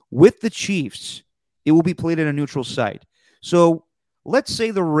game with the Chiefs, it will be played at a neutral site. So let's say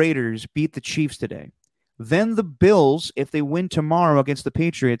the Raiders beat the Chiefs today. Then the Bills, if they win tomorrow against the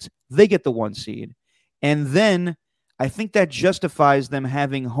Patriots, they get the 1 seed. And then I think that justifies them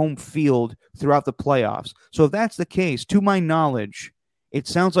having home field throughout the playoffs. So if that's the case, to my knowledge, it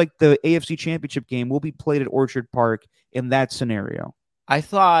sounds like the AFC Championship game will be played at Orchard Park in that scenario.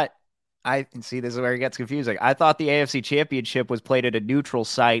 See, this is where it gets confusing. I thought the AFC Championship was played at a neutral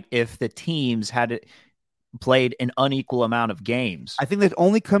site if the teams had played an unequal amount of games. I think that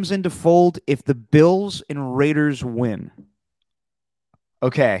only comes into fold if the Bills and Raiders win.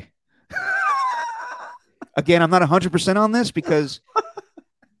 Okay. Again, I'm not 100% on this because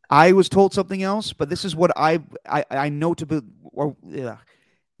I was told something else, but this is what I know to be,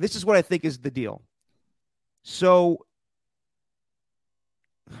 this is what I think is the deal. So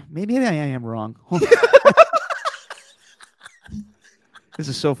maybe I am wrong. This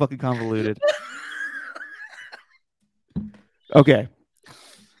is so fucking convoluted. Okay.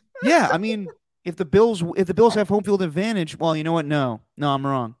 Yeah, I mean, if the Bills have home field advantage, well, you know what? No, I'm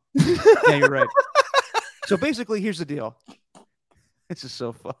wrong. Yeah, you're right. So basically, here's the deal. This is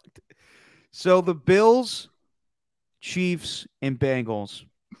so fucked. So the Bills, Chiefs, and Bengals.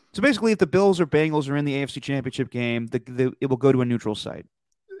 So basically, if the Bills or Bengals are in the AFC Championship game, it will go to a neutral site.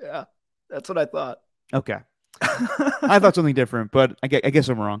 Yeah, that's what I thought. Okay. I thought something different, but I guess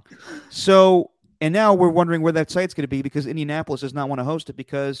I'm wrong. So, and now we're wondering where that site's going to be because Indianapolis does not want to host it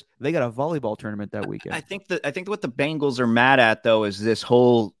because they got a volleyball tournament that weekend. I think what the Bengals are mad at, though, is this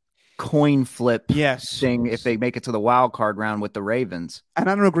whole coin flip yes thing if they make it to the wild card round with the Ravens. And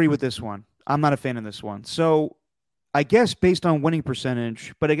I don't agree with this one. I'm not a fan of this one. So I guess based on winning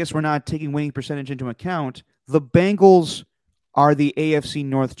percentage, but I guess we're not taking winning percentage into account, the Bengals are the AFC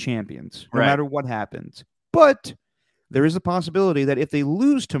North champions, no matter what happens. But there is a possibility that if they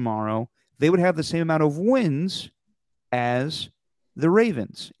lose tomorrow, they would have the same amount of wins as the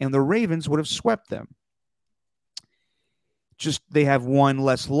Ravens, and the Ravens would have swept them. Just they have one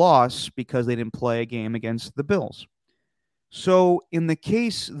less loss because they didn't play a game against the Bills. So in the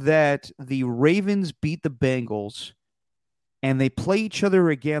case that the Ravens beat the Bengals and they play each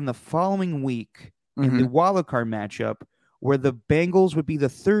other again the following week in the wild card matchup, where the Bengals would be the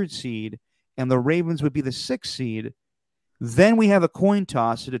 3rd seed and the Ravens would be the 6th seed, then we have a coin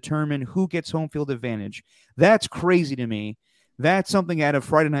toss to determine who gets home field advantage. That's crazy to me. That's something out of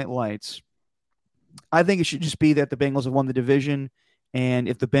Friday Night Lights. I think it should just be that the Bengals have won the division, and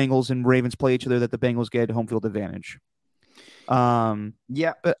if the Bengals and Ravens play each other, that the Bengals get home field advantage.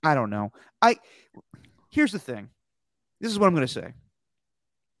 Yeah, but I don't know. Here's the thing. This is what I'm going to say.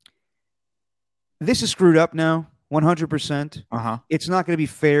 This is screwed up now, 100%. It's not going to be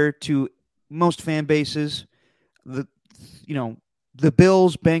fair to most fan bases. The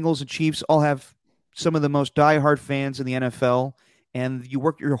Bills, Bengals, and Chiefs all have some of the most diehard fans in the NFL, and you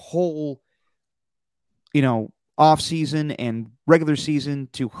work your whole, off season and regular season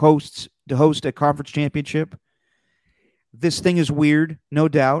to host a conference championship. This thing is weird, no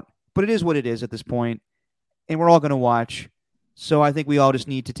doubt, but it is what it is at this point, and we're all going to watch. So I think we all just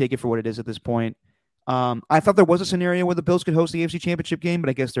need to take it for what it is at this point. I thought there was a scenario where the Bills could host the AFC Championship game, but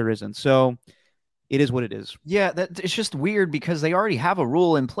I guess there isn't. So it is what it is. Yeah, it's just weird because they already have a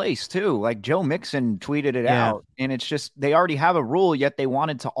rule in place too. Like Joe Mixon tweeted it out, and it's just they already have a rule, yet they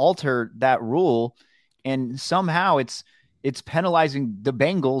wanted to alter that rule, and somehow it's penalizing the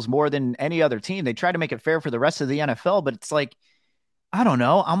Bengals more than any other team. They try to make it fair for the rest of the NFL, but it's like, I don't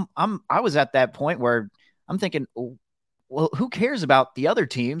know. I was at that point where I'm thinking, well, who cares about the other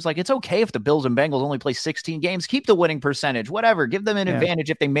teams? Like, it's okay if the Bills and Bengals only play 16 games, keep the winning percentage, whatever, give them an advantage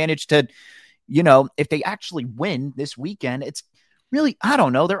if they manage to, if they actually win this weekend. It's really, I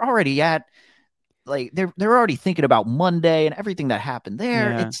don't know. They're already at like, they're already thinking about Monday and everything that happened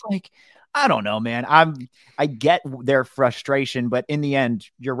there. Yeah. It's like, I don't know, man. I get their frustration, but in the end,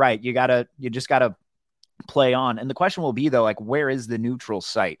 you're right. You just gotta play on. And the question will be though, like, where is the neutral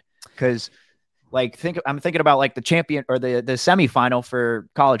site? Because like, I'm thinking about like the champion or the semifinal for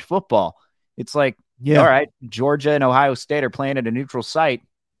college football. It's like, all right, Georgia and Ohio State are playing at a neutral site.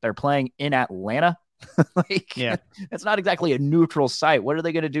 They're playing in Atlanta. It's not exactly a neutral site. What are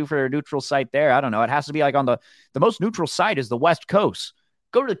they going to do for a neutral site there? I don't know. It has to be like on the most neutral site is the West Coast.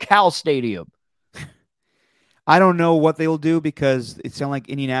 Go to the Cal Stadium. I don't know what they will do because it sounded like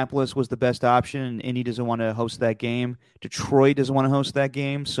Indianapolis was the best option, and Indy doesn't want to host that game. Detroit doesn't want to host that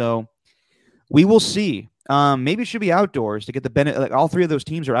game, so we will see. Maybe it should be outdoors to get the benefit. Like all three of those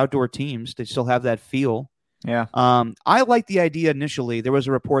teams are outdoor teams. They still have that feel. Yeah. I like the idea initially. There was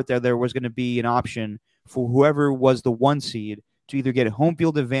a report there was going to be an option for whoever was the 1 seed to either get a home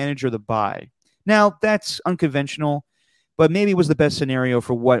field advantage or the bye. Now, that's unconventional, but maybe it was the best scenario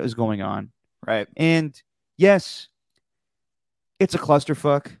for what is going on. Right. And yes, it's a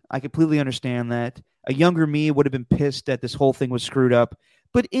clusterfuck. I completely understand that. A younger me would have been pissed that this whole thing was screwed up.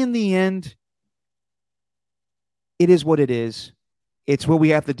 But in the end, it is what it is. It's what we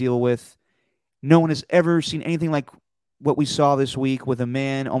have to deal with. No one has ever seen anything like what we saw this week with a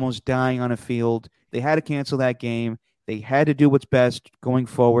man almost dying on a field. They had to cancel that game. They had to do what's best going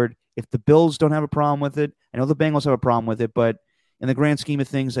forward. If the Bills don't have a problem with it, I know the Bengals have a problem with it, but in the grand scheme of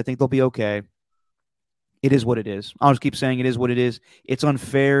things, I think they'll be okay. It is what it is. I'll just keep saying it is what it is. It's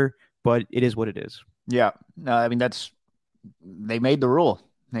unfair, but it is what it is. Yeah. No, I mean, they made the rule.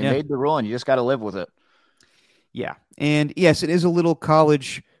 They made the rule, and you just got to live with it. Yeah. And yes, it is a little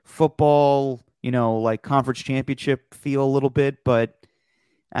college football, like conference championship feel a little bit, but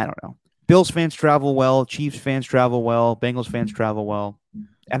I don't know. Bills fans travel well. Chiefs fans travel well. Bengals fans travel well.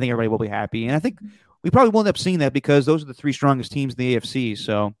 I think everybody will be happy. And I think we probably will end up seeing that because those are the 3 strongest teams in the AFC.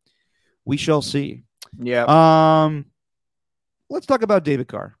 So we shall see. Yeah. Let's talk about David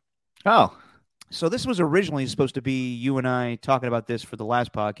Carr. Oh. So this was originally supposed to be you and I talking about this for the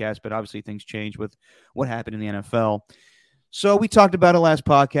last podcast, but obviously things changed with what happened in the NFL. So we talked about it last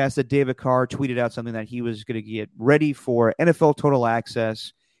podcast that David Carr tweeted out something that he was going to get ready for NFL Total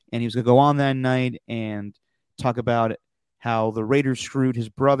Access, and he was going to go on that night and talk about how the Raiders screwed his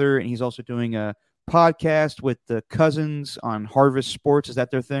brother, and he's also doing a podcast with the Cousins on Harvest Sports. Is that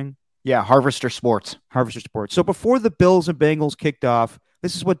their thing? Yeah, Harvester Sports. Harvester Sports. So before the Bills and Bengals kicked off,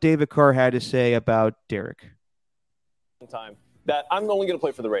 This is what David Carr had to say about Derek. Time that I'm only going to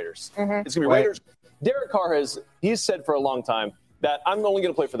play for the Raiders. Mm-hmm. It's going to be Raiders. Derek Carr he's said for a long time that I'm only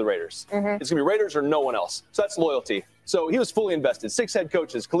going to play for the Raiders. Mm-hmm. It's going to be Raiders or no one else. So that's loyalty. So he was fully invested. 6 head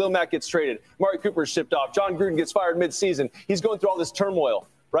coaches. Khalil Mack gets traded. Mari Cooper is shipped off. John Gruden gets fired mid-season. He's going through all this turmoil,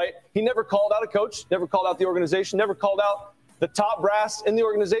 right? He never called out a coach, never called out the organization, never called out the top brass in the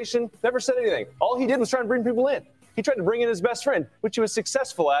organization, never said anything. All he did was try to bring people in. He tried to bring in his best friend, which he was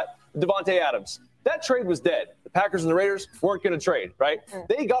successful at, Davante Adams. That trade was dead. The Packers and the Raiders weren't going to trade, right?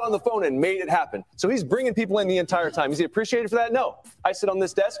 They got on the phone and made it happen. So he's bringing people in the entire time. Is he appreciated for that? No. I sit on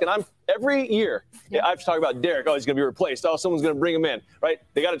this desk, and every year, I have to talk about Derek. Oh, he's going to be replaced. Oh, someone's going to bring him in, right?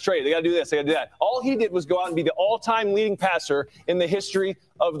 They got to trade. They got to do this. They got to do that. All he did was go out and be the all-time leading passer in the history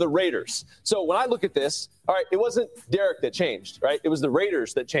of the Raiders. So when I look at this, all right, it wasn't Derek that changed, right? It was the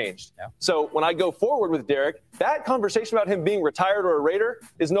Raiders that changed. Yeah. So when I go forward with Derek, that conversation about him being retired or a Raider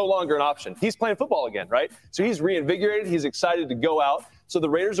is no longer an option. He's playing football again, right? So he's reinvigorated. He's excited to go out. So the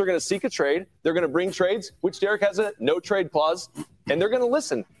Raiders are going to seek a trade. They're going to bring trades, which Derek has a no-trade clause, and they're going to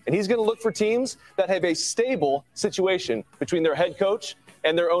listen. And he's going to look for teams that have a stable situation between their head coach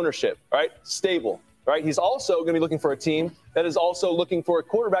and their ownership, right? Stable, right? He's also going to be looking for a team that is also looking for a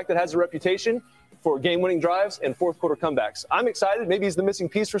quarterback that has a reputation for game-winning drives and fourth-quarter comebacks. I'm excited. Maybe he's the missing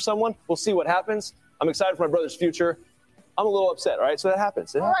piece for someone. We'll see what happens. I'm excited for my brother's future. I'm a little upset, all right? So that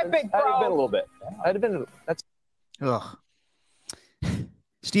happens. All right, big bro. I'd have been a little bit. I'd have been. That's. Ugh.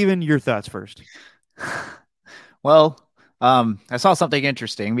 Steven, your thoughts first. Well, I saw something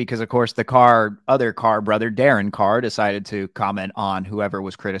interesting because, of course, the other Carr brother, Darren Carr, decided to comment on whoever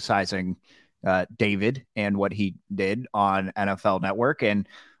was criticizing David and what he did on NFL Network. And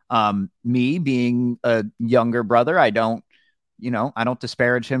me being a younger brother, I don't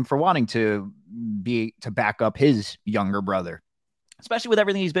disparage him for wanting to back up his younger brother, especially with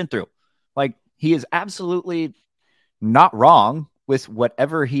everything he's been through. Like, he is absolutely not wrong with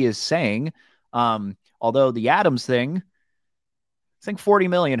whatever he is saying. Although the Adams thing, I think $40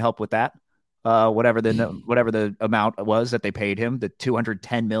 million helped with that. Whatever the amount was that they paid him, the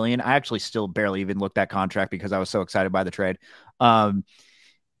 $210 million. I actually still barely even looked at contract because I was so excited by the trade. I think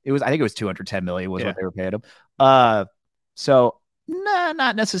it was $210 million was what they were paying him. So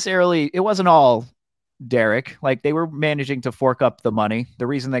not necessarily. It wasn't all Derek. Like, they were managing to fork up the money. The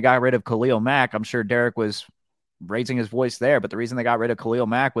reason they got rid of Khalil Mack, I'm sure Derek was raising his voice there, but the reason they got rid of Khalil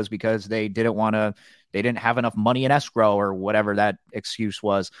Mack was because they didn't have enough money in escrow or whatever that excuse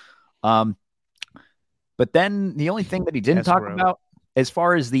was. But then the only thing that he didn't talk about as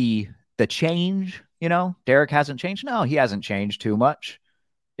far as the change, Derek hasn't changed. No, he hasn't changed too much,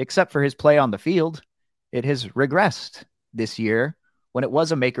 except for his play on the field. It has regressed this year when it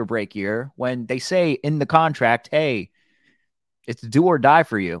was a make or break year, when they say in the contract, hey, it's do or die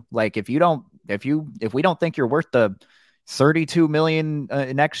for you. Like, if we don't think you're worth the $32 million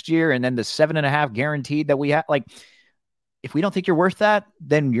next year, and then the 7.5 guaranteed that we have, like, if we don't think you're worth that,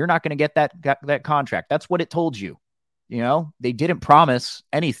 then you're not going to get that contract. That's what it told you. They didn't promise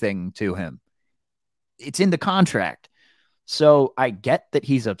anything to him. It's in the contract. So I get that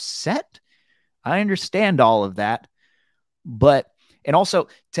he's upset. I understand all of that. And also,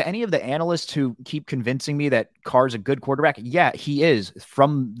 to any of the analysts who keep convincing me that Carr's a good quarterback, yeah, he is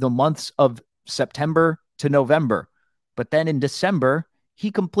from the months of September to November. But then in December, he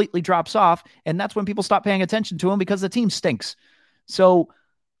completely drops off, and that's when people stop paying attention to him because the team stinks. So,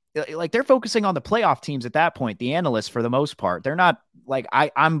 like, they're focusing on the playoff teams at that point, the analysts, for the most part. They're not, like,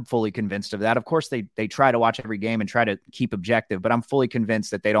 I'm fully convinced of that. Of course, they try to watch every game and try to keep objective, but I'm fully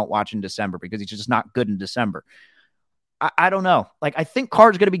convinced that they don't watch in December because he's just not good in December. I don't know. Like, I think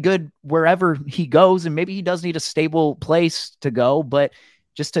Carr's going to be good wherever he goes, and maybe he does need a stable place to go, but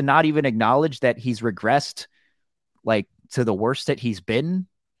just to not even acknowledge that he's regressed, like, to the worst that he's been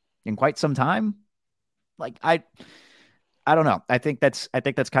in quite some time. Like, I don't know. I think that's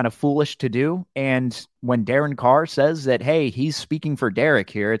kind of foolish to do. And when Darren Carr says that, hey, he's speaking for Derek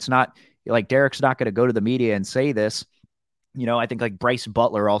here, it's not like Derek's not going to go to the media and say this. I think like Bryce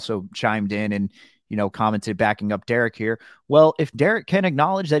Butler also chimed in and, commented backing up Derek here. Well, if Derek can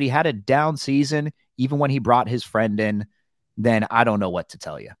acknowledge that he had a down season, even when he brought his friend in, then I don't know what to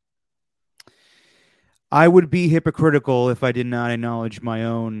tell you. I would be hypocritical if I did not acknowledge my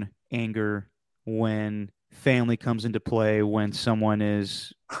own anger when family comes into play, when someone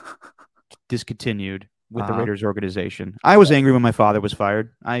is discontinued with the Raiders organization. I was angry when my father was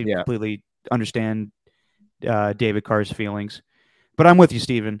fired. I completely understand David Carr's feelings, but I'm with you,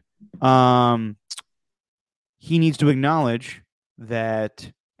 Steven. He needs to acknowledge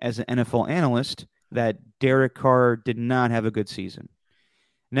that as an NFL analyst, that Derek Carr did not have a good season.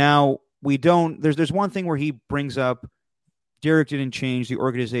 Now, there's one thing where he brings up Derek didn't change, the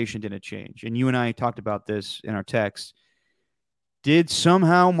organization didn't change. And you and I talked about this in our text. Did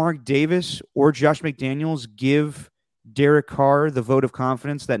somehow Mark Davis or Josh McDaniels give Derek Carr the vote of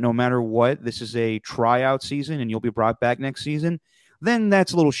confidence that no matter what, this is a tryout season and you'll be brought back next season? Then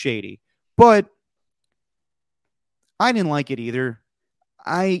that's a little shady. But I didn't like it either.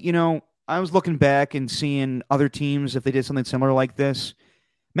 I was looking back and seeing other teams if they did something similar like this.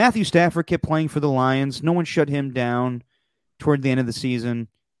 Matthew Stafford kept playing for the Lions. No one shut him down toward the end of the season.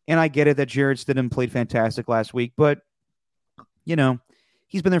 And I get it that Jarrett Stidham played fantastic last week, but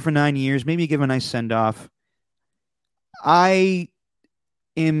he's been there for 9 years. Maybe give him a nice send-off. I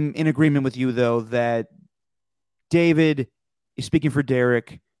am in agreement with you, though, that David is speaking for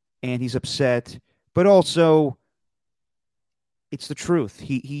Derek, and he's upset. But also, it's the truth.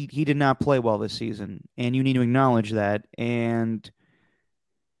 He did not play well this season, and you need to acknowledge that. And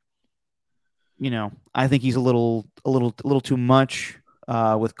I think he's a little too much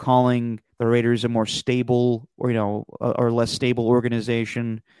with calling the Raiders a more stable or less stable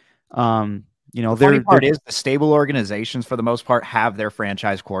organization. The funny part is the stable organizations for the most part have their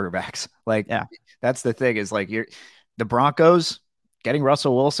franchise quarterbacks. That's the thing is the Broncos getting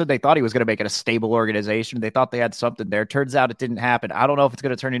Russell Wilson. They thought he was going to make it a stable organization. They thought they had something there. Turns out it didn't happen. I don't know if it's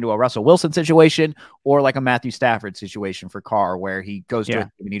going to turn into a Russell Wilson situation or like a Matthew Stafford situation for Carr, where he goes to a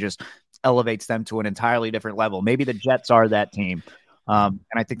team and he just elevates them to an entirely different level. Maybe the Jets are that team. And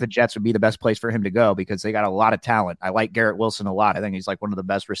I think the Jets would be the best place for him to go because they got a lot of talent. I like Garrett Wilson a lot. I think he's like one of the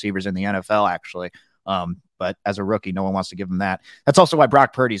best receivers in the NFL, actually. But as a rookie, no one wants to give him that. That's also why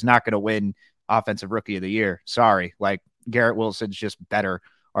Brock Purdy's not going to win Offensive Rookie of the Year. Sorry. Garrett Wilson's just better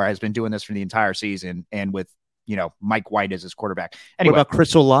or has been doing this for the entire season. And with, Mike White as his quarterback. Anyway, what about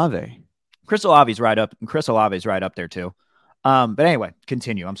Chris Olave? Chris Olave's right up there too. But anyway,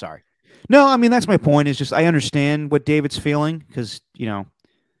 continue. I'm sorry. No, I mean, that's my point is just I understand what David's feeling because,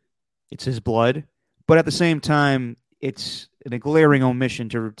 it's his blood. But at the same time, it's a glaring omission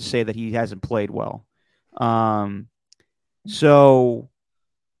to say that he hasn't played well. So,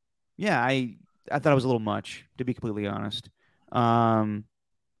 yeah, I thought it was a little much, to be completely honest. And,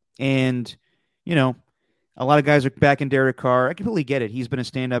 a lot of guys are back in Derek Carr. I completely get it. He's been a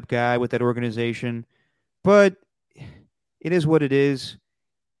stand-up guy with that organization. But it is what it is.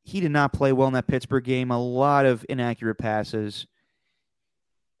 He did not play well in that Pittsburgh game. A lot of inaccurate passes.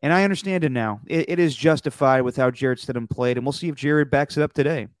 And I understand it now. It is justified with how Jarrett Stidham played, and we'll see if Jarrett backs it up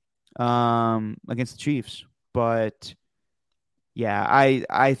today against the Chiefs. But, yeah,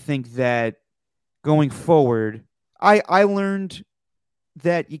 I think that going forward, I learned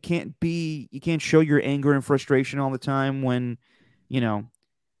that you can't show your anger and frustration all the time when,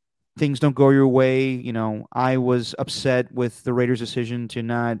 things don't go your way. I was upset with the Raiders' decision to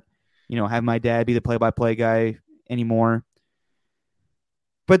not, have my dad be the play-by-play guy anymore.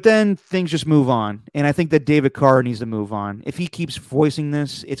 But then things just move on. And I think that David Carr needs to move on. If he keeps voicing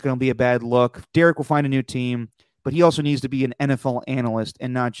this, it's going to be a bad look. Derek will find a new team, but he also needs to be an NFL analyst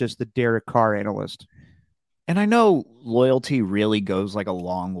and not just the Derek Carr analyst. And I know loyalty really goes a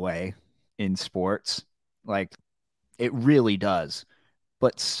long way in sports. It really does.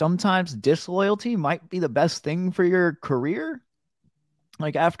 But sometimes disloyalty might be the best thing for your career.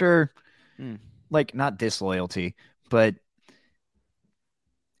 Not disloyalty, but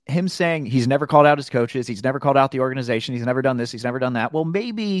him saying he's never called out his coaches, he's never called out the organization, he's never done this, he's never done that. Well,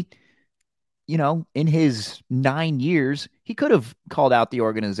 maybe, in his 9 years, he could have called out the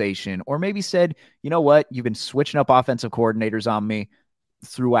organization or maybe said, you know what, you've been switching up offensive coordinators on me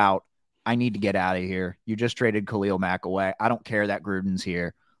throughout. I need to get out of here. You just traded Khalil Mack away. I don't care that Gruden's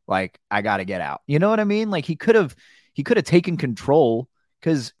here. I got to get out. You know what I mean? He could have taken control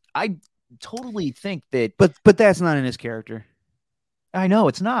because I totally think that. But that's not in his character. I know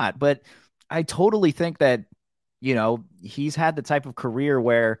it's not, but I totally think that, he's had the type of career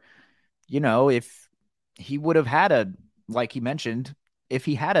where, if he would have had like he mentioned, if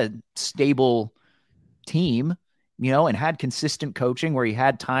he had a stable team, and had consistent coaching where he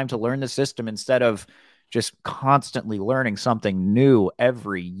had time to learn the system instead of just constantly learning something new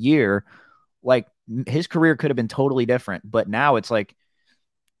every year, his career could have been totally different. But now it's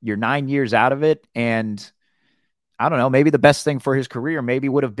you're 9 years out of it. And I don't know, maybe the best thing for his career maybe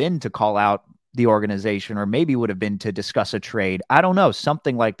would have been to call out the organization or maybe would have been to discuss a trade. I don't know,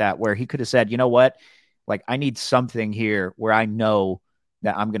 something like that where he could have said, you know what, I need something here where I know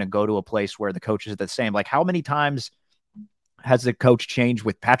that I'm going to go to a place where the coaches are the same. How many times has the coach changed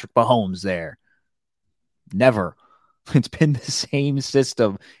with Patrick Mahomes there? Never. It's been the same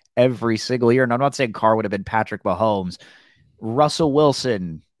system every single year. And I'm not saying Carr would have been Patrick Mahomes, Russell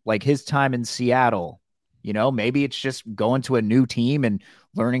Wilson, like his time in Seattle, maybe it's just going to a new team and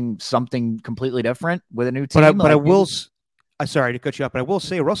learning something completely different with a new team. But I will, sorry to cut you off, but I will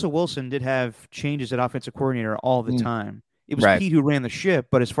say Russell Wilson did have changes at offensive coordinator all the time. It was Pete who ran the ship,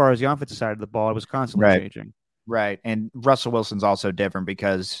 but as far as the offensive side of the ball, it was constantly changing. Right. And Russell Wilson's also different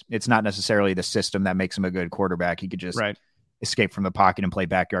because it's not necessarily the system that makes him a good quarterback. He could just escape from the pocket and play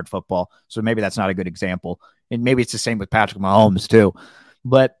backyard football. So maybe that's not a good example. And maybe it's the same with Patrick Mahomes too.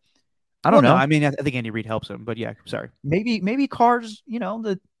 But I don't know. No, I mean, I think Andy Reid helps him, but yeah, sorry. Maybe Carr's,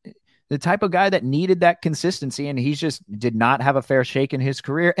 the type of guy that needed that consistency, and he just did not have a fair shake in his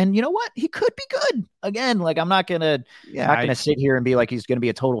career. And you know what? He could be good. Again, like I'm not gonna sit here and be like he's gonna be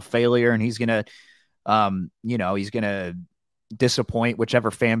a total failure and he's gonna he's gonna disappoint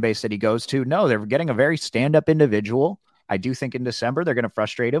whichever fan base that he goes to. No, they're getting a very stand-up individual. I do think in December they're going to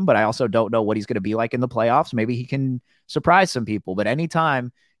frustrate him, but I also don't know what he's going to be like in the playoffs. Maybe he can surprise some people, but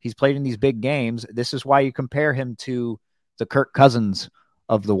anytime he's played in these big games, this is why you compare him to the Kirk Cousins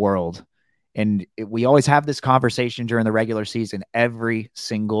of the world. And we always have this conversation during the regular season every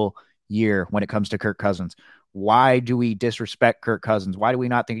single year when it comes to Kirk Cousins. Why do we disrespect Kirk Cousins? Why do we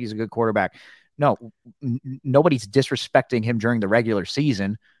not think he's a good quarterback? No, nobody's disrespecting him during the regular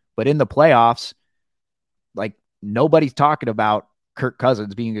season, but in the playoffs, like nobody's talking about Kirk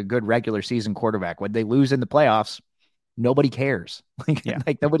Cousins being a good regular season quarterback. When they lose in the playoffs, nobody cares.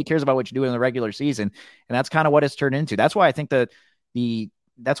 Like nobody cares about what you do in the regular season. And that's kind of what it's turned into. That's why I think the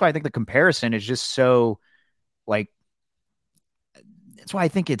comparison is just so that's why I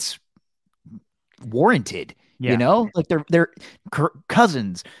think it's warranted, like they're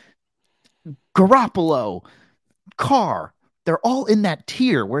Cousins, Garoppolo, Carr, they're all in that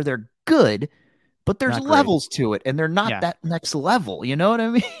tier where they're good, but there's levels to it and they're not that next level. You know what I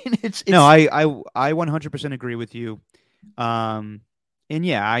mean? It's no, I 100% agree with you. And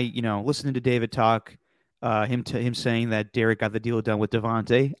listening to David talk, him saying that Derek got the deal done with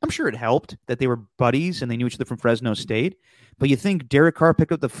Davante, I'm sure it helped that they were buddies and they knew each other from Fresno State. But you think Derek Carr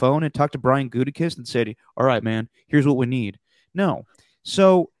picked up the phone and talked to Brian Gutekunst and said, all right, man, here's what we need? No.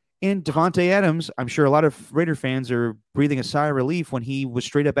 So in Davante Adams, I'm sure a lot of Raider fans are breathing a sigh of relief when he was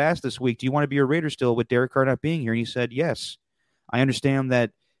straight up asked this week, do you want to be a Raider still with Derek Carr not being here? And he said, yes. I understand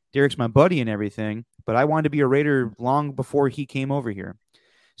that Derek's my buddy and everything, but I wanted to be a Raider long before he came over here.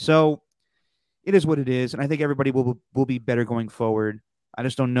 So it is what it is, and I think everybody will be better going forward. I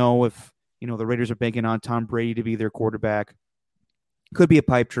just don't know if the Raiders are banking on Tom Brady to be their quarterback. Could be a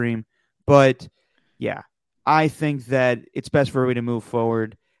pipe dream, but yeah, I think that it's best for everybody to move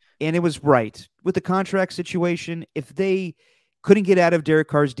forward. And it was right with the contract situation. If they couldn't get out of Derek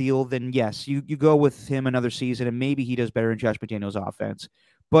Carr's deal, then yes, you go with him another season, and maybe he does better in Josh McDaniels' offense.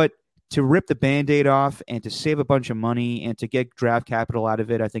 But to rip the Band-Aid off and to save a bunch of money and to get draft capital out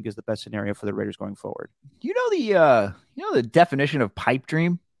of it, I think is the best scenario for the Raiders going forward. The definition of pipe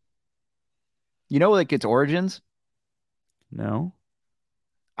dream? Like its origins? No.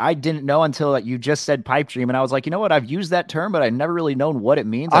 I didn't know until you just said pipe dream, and I was like, you know what? I've used that term, but I've never really known what it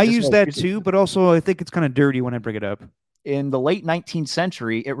means. I use that too, but also I think it's kind of dirty when I bring it up. In the late 19th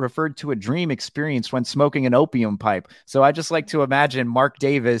century, it referred to a dream experienced when smoking an opium pipe. So I just like to imagine Mark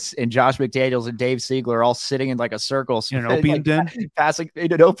Davis and Josh McDaniels and Dave Siegler all sitting in like a circle. In an opium den? Passing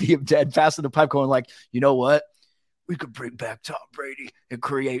the pipe going like, you know what? We could bring back Tom Brady and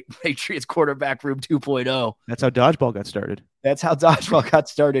create Patriots quarterback room 2.0. That's how dodgeball got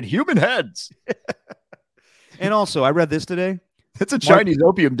started. Human heads. And also, I read this today. It's a Chinese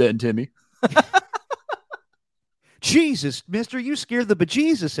opium den, Timmy. Jesus, mister, you scared the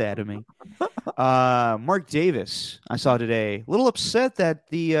bejesus out of me. Mark Davis, I saw today, a little upset that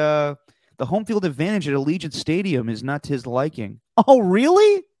the home field advantage at Allegiant Stadium is not to his liking. Oh,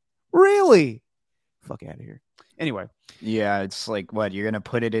 really? Really? Fuck out of here. Anyway. Yeah, it's like, what, you're going to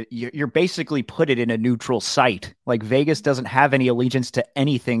put it, you're basically put it in a neutral site. Like Vegas doesn't have any allegiance to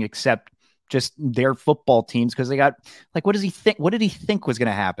anything except just their football teams because they got, like, what does he think? What did he think was going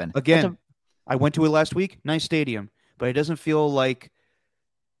to happen? Again, I went to it last week. Nice stadium, but it doesn't feel like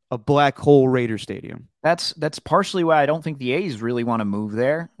a black hole Raider stadium. That's partially why I don't think the A's really want to move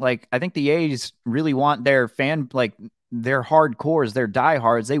there. Like, I think the A's really want their their hardcores, their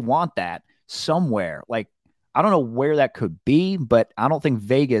diehards. They want that somewhere. Like, I don't know where that could be, but I don't think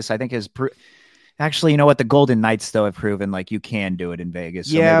Vegas, I think actually, you know what? The Golden Knights, though, have proven like you can do it in Vegas.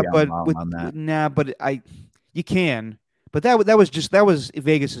 So yeah, but you can. But that was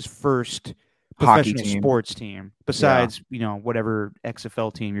Vegas's first professional sports team. Besides, whatever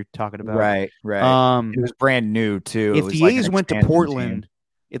XFL team you're talking about. Right. It was brand new too. If the A's went to Portland,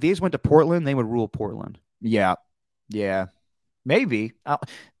 they would rule Portland. Yeah. Maybe.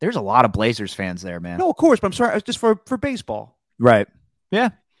 There's a lot of Blazers fans there, man. No, of course, but I'm sorry. It's just for baseball. Right. Yeah.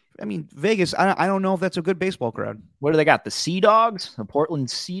 I mean, Vegas, I don't know if that's a good baseball crowd. What do they got? The Sea Dogs? The Portland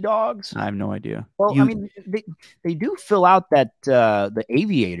Sea Dogs? I have no idea. Well, I mean, they do fill out that the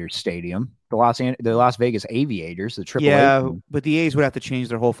Aviators Stadium, the Las Vegas Aviators, the AAA. Yeah, but the A's would have to change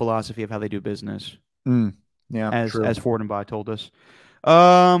their whole philosophy of how they do business. Yeah, as Ford and Baugh told us.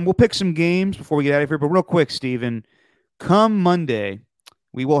 We'll pick some games before we get out of here, but real quick, Steven, come Monday,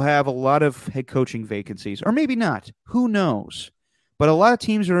 we will have a lot of head coaching vacancies, or maybe not. Who knows? But a lot of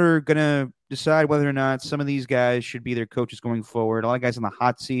teams are going to decide whether or not some of these guys should be their coaches going forward. A lot of guys on the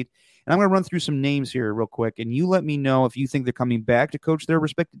hot seat. And I'm going to run through some names here real quick, and you let me know if you think they're coming back to coach their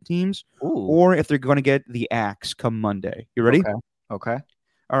respective teams or if they're going to get the axe come Monday. You ready? Okay.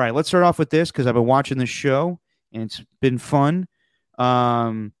 All right, let's start off with this because I've been watching this show, and it's been fun.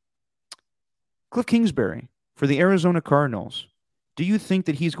 Cliff Kingsbury for the Arizona Cardinals. Do you think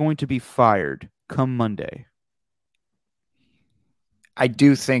that he's going to be fired come Monday? I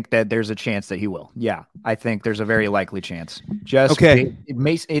do think that there's a chance that he will. Yeah, I think there's a very likely chance.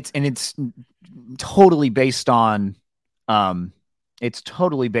 It's totally based on. It's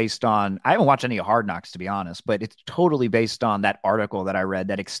totally based on. I haven't watched any Hard Knocks, to be honest, but it's totally based on that article that I read,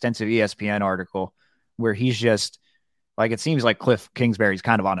 that extensive ESPN article, where he's just like, it seems like Cliff Kingsbury's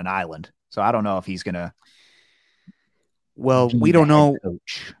kind of on an island. So I don't know if he's gonna. Well, we don't know.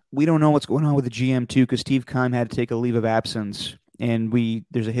 We don't know what's going on with the GM too, because Steve Keim had to take a leave of absence. And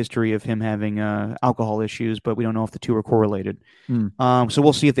there's a history of him having alcohol issues, but we don't know if the two are correlated. So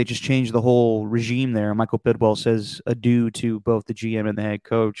we'll see if they just change the whole regime there. Michael Bidwell says adieu to both the GM and the head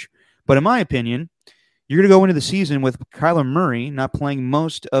coach. But in my opinion, you're going to go into the season with Kyler Murray not playing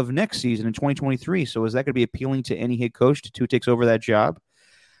most of next season in 2023. So is that going to be appealing to any head coach who takes over that job?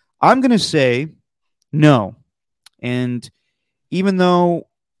 I'm going to say no. And even though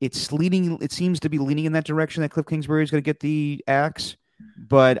it seems to be leaning in that direction that Cliff Kingsbury is going to get the axe,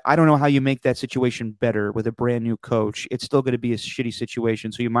 but I don't know how you make that situation better with a brand new coach. It's still going to be a shitty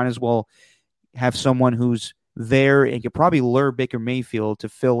situation, so you might as well have someone who's there and could probably lure Baker Mayfield to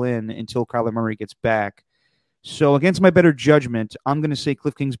fill in until Kyler Murray gets back. So against my better judgment, I'm going to say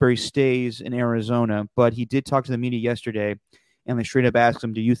Cliff Kingsbury stays in Arizona, but he did talk to the media yesterday, and they straight up asked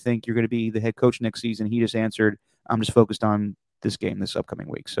him, do you think you're going to be the head coach next season? He just answered, I'm just focused on this game this upcoming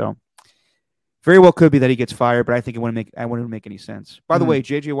week. So very well could be that he gets fired, but I think it wouldn't make any sense. By the way,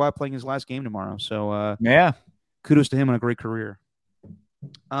 J.J. Watt playing his last game tomorrow. So kudos to him on a great career.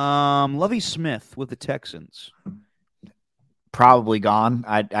 Lovie Smith with the Texans. Probably gone.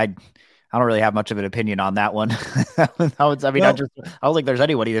 I don't really have much of an opinion on that one. I don't think there's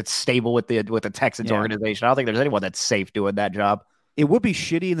anybody that's stable with the Texans organization. I don't think there's anyone that's safe doing that job. It would be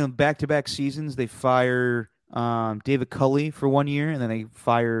shitty in the back-to-back seasons. They fire David Culley for 1 year, and then they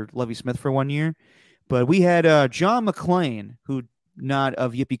fired Lovie Smith for 1 year. But we had John McClain, who not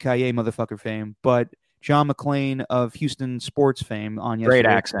of Yippee-Ki-Yay motherfucker fame, but John McClain of Houston sports fame on yesterday. Great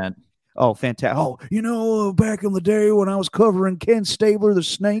accent. Oh, fantastic. Oh, back in the day when I was covering Ken Stabler, the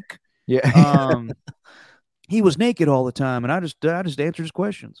snake. Yeah. He was naked all the time, and I just answered his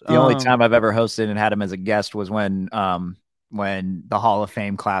questions. The only time I've ever hosted and had him as a guest was when the Hall of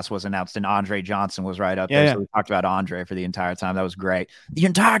Fame class was announced and Andre Johnson was right up there. So we talked about Andre for the entire time. That was great. The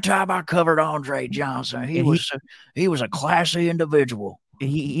entire time I covered Andre Johnson, he was a classy individual.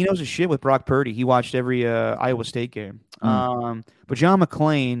 He knows his shit with Brock Purdy. He watched every Iowa State game. But John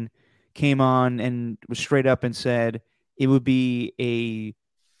McClain came on and was straight up and said it would be a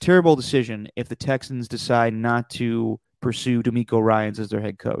terrible decision if the Texans decide not to pursue D'Amico Ryans as their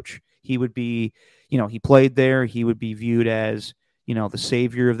head coach. He would be, he played there. He would be viewed as, the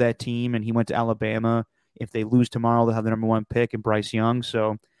savior of that team, and he went to Alabama. If they lose tomorrow, they'll have the number 1 pick in Bryce Young.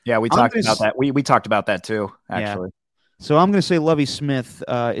 So yeah, we talked about that. We talked about that too, actually. Yeah. So I'm going to say Lovie Smith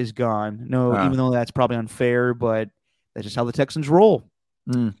is gone. Even though that's probably unfair, but that's just how the Texans roll.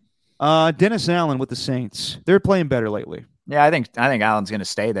 Dennis Allen with the Saints. They're playing better lately. Yeah, I think Allen's going to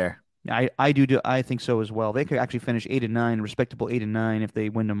stay there. I do. I think so as well. They could actually finish 8-9, respectable 8-9 if they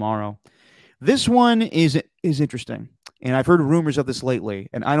win tomorrow. This one is interesting, and I've heard rumors of this lately,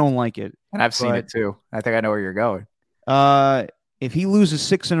 and I don't like it. And I've seen it too. I think I know where you're going. If he loses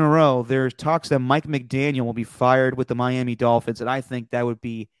 6 in a row, there's talks that Mike McDaniel will be fired with the Miami Dolphins, and I think that would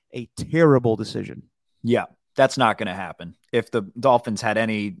be a terrible decision. Yeah, that's not going to happen. If the Dolphins had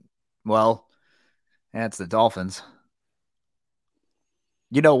any, that's the Dolphins.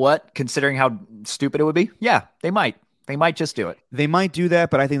 You know what? Considering how stupid it would be, yeah, they might. They might just do it. They might do that,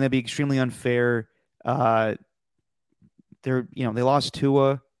 but I think that'd be extremely unfair. They lost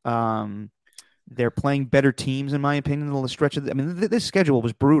Tua. They're playing better teams, in my opinion, on the stretch of. This schedule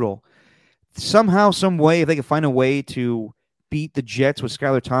was brutal. Somehow, some way, if they could find a way to beat the Jets with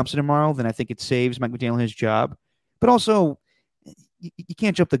Skylar Thompson tomorrow, then I think it saves Mike McDaniel his job. But also, you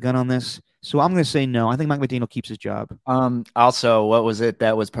can't jump the gun on this. So I'm going to say no. I think Mike McDaniel keeps his job. Also, what was it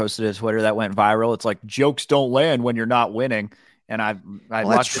that was posted to Twitter that went viral? It's like, jokes don't land when you're not winning. And I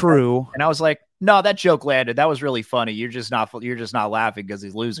that's true. And I was like, no, that joke landed. That was really funny. You're just not laughing because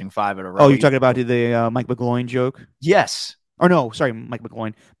he's losing 5 in a row. Oh, you're talking about the Mike McGloin joke? Yes. Or no, sorry, Mike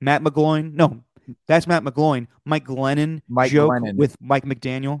McGloin. Matt McGloin? No, that's Matt McGloin. Mike Glennon joke with Mike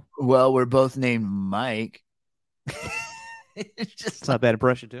McDaniel. Well, we're both named Mike. It's not a bad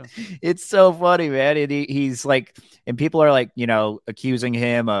impression, too. It's so funny, man. And he's like, and people are like, accusing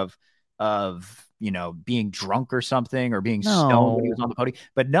him of being drunk or something, or being stoned when he was on the podium.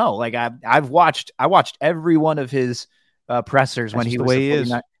 But no, like I watched every one of his pressers when he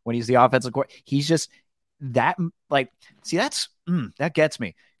was when he's the offensive coordinator. He's just that that gets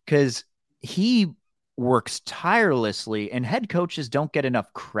me, because he works tirelessly, and head coaches don't get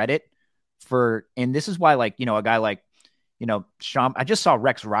enough credit for. And this is why, a guy like Sean. I just saw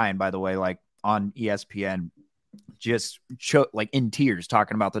Rex Ryan, by the way, on ESPN, just in tears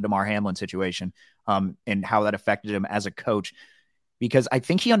talking about the Damar Hamlin situation, and how that affected him as a coach, because I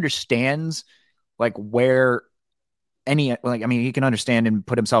think he understands where he can understand and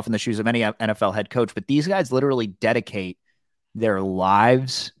put himself in the shoes of any NFL head coach, but these guys literally dedicate their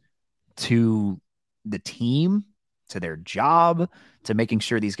lives to the team, to their job, to making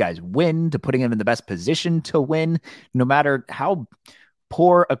sure these guys win, to putting them in the best position to win, no matter how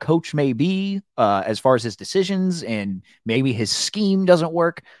poor a coach may be, as far as his decisions, and maybe his scheme doesn't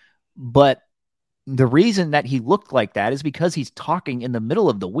work. But the reason that he looked like that is because he's talking in the middle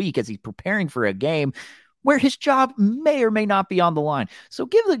of the week as he's preparing for a game where his job may or may not be on the line. So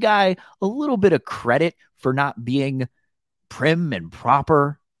give the guy a little bit of credit for not being prim and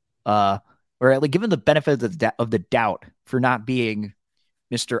proper, or at least given the benefit of the doubt for not being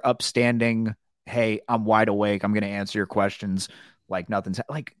Mr. Upstanding. Hey, I'm wide awake. I'm going to answer your questions like nothing's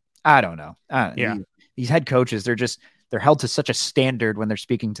I don't know. These head coaches, they're held to such a standard when they're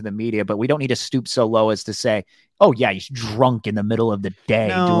speaking to the media, but we don't need to stoop so low as to say, oh yeah, he's drunk in the middle of the day.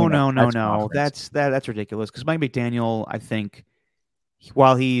 No. That's ridiculous. Because Mike McDaniel, I think,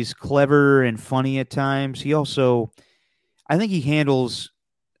 while he's clever and funny at times, I think he handles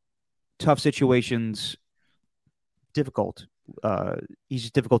tough situations difficult. He's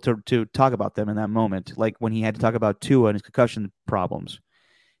just difficult to talk about them in that moment. Like when he had to talk about Tua and his concussion problems,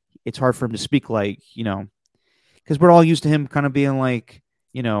 it's hard for him to speak because we're all used to him kind of being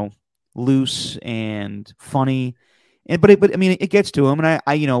loose and funny. But I mean, it gets to him, and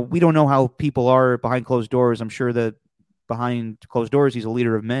I we don't know how people are behind closed doors. I'm sure that behind closed doors, he's a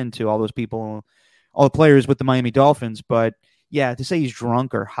leader of men to all those people, all the players with the Miami Dolphins. But yeah, to say he's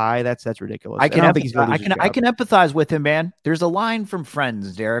drunk or high, that's ridiculous. I can empathize with him, man. There's a line from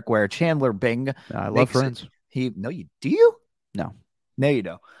Friends, Derek, where Chandler Bing. I love Friends. Do you? No, you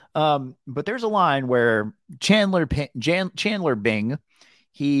don't. But there's a line where Chandler Bing,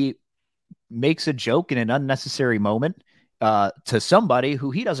 he makes a joke in an unnecessary moment to somebody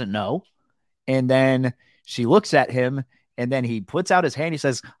who he doesn't know, and then she looks at him, and then he puts out his hand. He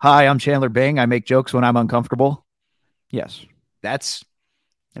says, "Hi, I'm Chandler Bing. I make jokes when I'm uncomfortable." Yes. That's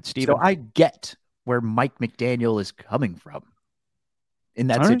Steven. So I get where Mike McDaniel is coming from in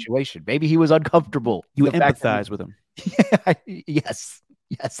that situation. Maybe he was uncomfortable. You empathize with him. Yes,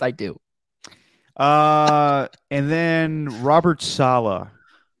 I do. And then Robert Saleh.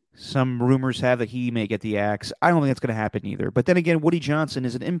 Some rumors have that he may get the axe. I don't think that's going to happen either. But then again, Woody Johnson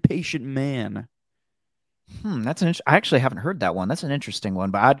is an impatient man. I actually haven't heard that one. That's an interesting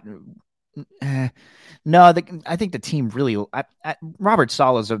one, but no, I think the team really. Robert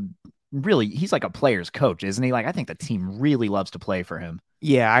Saleh is he's like a player's coach, isn't he? I think the team really loves to play for him.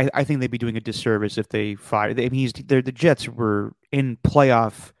 Yeah, I think they'd be doing a disservice if they fired. I mean, the Jets were in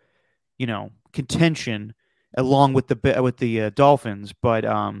playoff, contention along with the Dolphins, but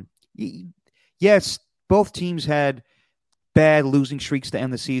yes, both teams had bad losing streaks to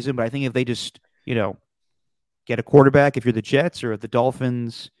end the season. But I think if they just get a quarterback, if you're the Jets or the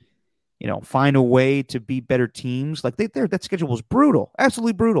Dolphins, find a way to beat better teams. That schedule was brutal,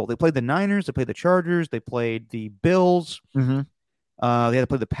 absolutely brutal. They played the Niners, they played the Chargers, they played the Bills. Mm-hmm. They had to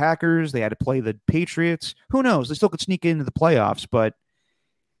play the Packers, they had to play the Patriots. Who knows? They still could sneak into the playoffs, but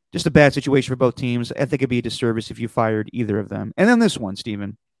just a bad situation for both teams. I think it'd be a disservice if you fired either of them. And then this one,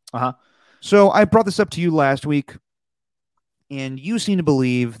 Steven. So I brought this up to you last week, and you seem to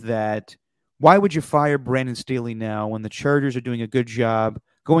believe that why would you fire Brandon Staley now when the Chargers are doing a good job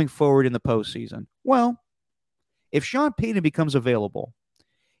going forward in the postseason? Well, if Sean Payton becomes available,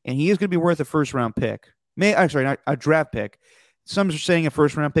 and he is going to be worth a first-round pick, not a draft pick. Some are saying a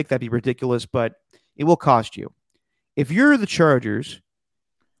first-round pick. That'd be ridiculous, but it will cost you. If you're the Chargers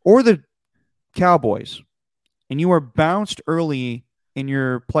or the Cowboys, and you are bounced early in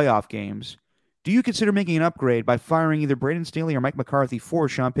your playoff games, do you consider making an upgrade by firing either Brandon Staley or Mike McCarthy for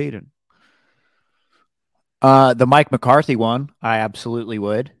Sean Payton? The Mike McCarthy one, I absolutely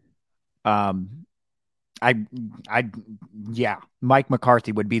would. Mike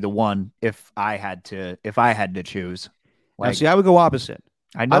McCarthy would be the one if I had to choose. Now, see, I would go opposite.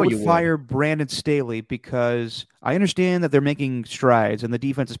 I would fire Brandon Staley because I understand that they're making strides and the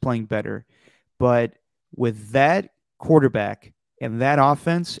defense is playing better. But with that quarterback and that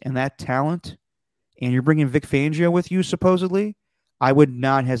offense and that talent, and you're bringing Vic Fangio with you, supposedly, I would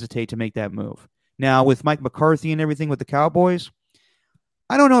not hesitate to make that move. Now, with Mike McCarthy and everything with the Cowboys,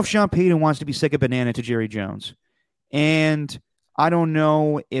 I don't know if Sean Payton wants to be sick of banana to Jerry Jones. And I don't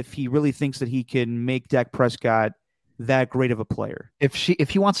know if he really thinks that he can make Dak Prescott that great of a player. If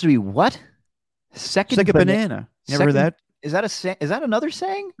he wants to be what? Sick of banana. Never heard that? Is that another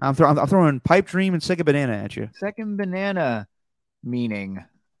saying? I'm throwing pipe dream and sick of banana at you. Second banana meaning.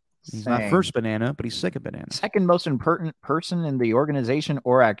 He's not first banana, but he's sick of banana. Second most important person in the organization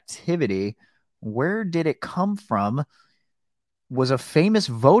or activity. Where did it come from? Was a famous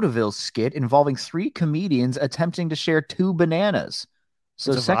vaudeville skit involving 3 comedians attempting to share 2 bananas.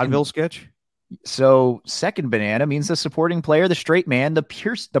 So it's a vaudeville sketch? So second banana means the supporting player, the straight man,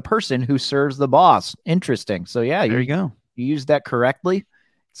 the person who serves the boss. Interesting. So yeah, there you go. You used that correctly.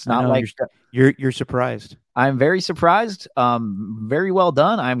 It's not like you're surprised. I'm very surprised. Very well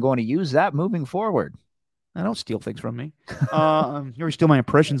done. I'm going to use that moving forward. I don't steal things from me. You always steal my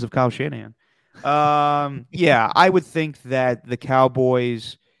impressions of Kyle Shanahan. Yeah, I would think that the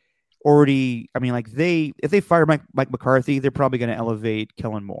Cowboys already. I mean, if they fire Mike McCarthy, they're probably going to elevate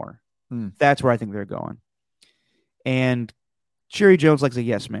Kellen Moore. That's where I think they're going. And Jerry Jones likes a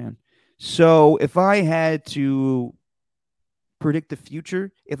yes man. So if I had to predict the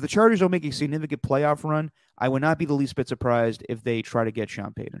future, if the Chargers don't make a significant playoff run, I would not be the least bit surprised if they try to get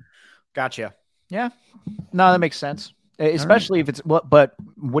Sean Payton. Gotcha. Yeah. No, that makes sense. Especially if it's but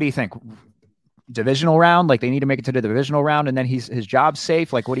what do you think? Divisional round? Like they need to make it to the divisional round and then his job's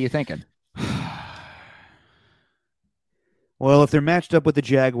safe? Like what are you thinking? Well, if they're matched up with the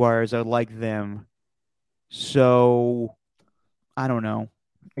Jaguars, I would like them. So I don't know.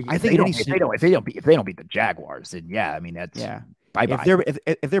 If they don't beat the Jaguars, then yeah, I mean that's bye-bye.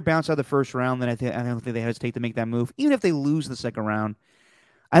 If they're bounced out of the first round, then I don't think they hesitate to make that move. Even if they lose the second round,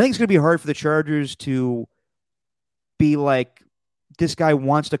 I think it's going to be hard for the Chargers to be like, this guy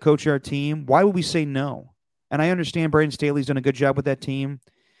wants to coach our team. Why would we say no? And I understand Brandon Staley's done a good job with that team,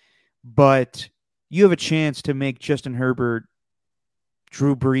 but you have a chance to make Justin Herbert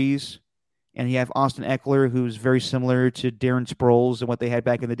Drew Brees, and you have Austin Eckler, who's very similar to Darren Sproles and what they had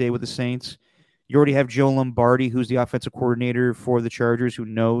back in the day with the Saints. You already have Joe Lombardi, who's the offensive coordinator for the Chargers, who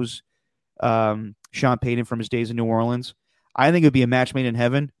knows Sean Payton from his days in New Orleans. I think it would be a match made in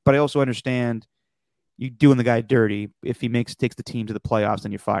heaven, but I also understand you doing the guy dirty. If he takes the team to the playoffs,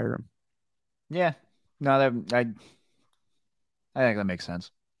 then you fire him. Yeah. No, I think that makes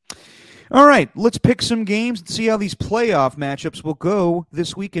sense. All right, let's pick some games and see how these playoff matchups will go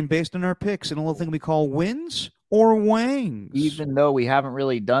this weekend based on our picks and a little thing we call wins or wangs. Even though we haven't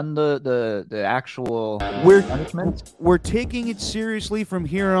really done the actual punishments. We're taking it seriously from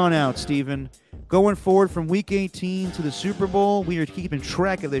here on out, Steven. Going forward from Week 18 to the Super Bowl, we are keeping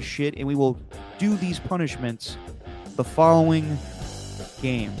track of this shit, and we will do these punishments the following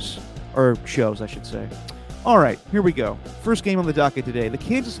games, or shows, I should say. All right, here we go. First game on the docket today. The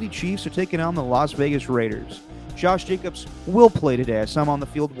Kansas City Chiefs are taking on the Las Vegas Raiders. Josh Jacobs will play today. I saw him on the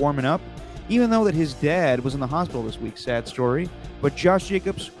field warming up, even though that his dad was in the hospital this week. Sad story. But Josh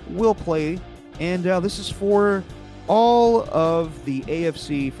Jacobs will play, and this is for all of the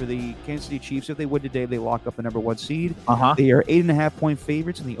AFC for the Kansas City Chiefs. If they win today, they lock up the number 1 seed. They are 8.5-point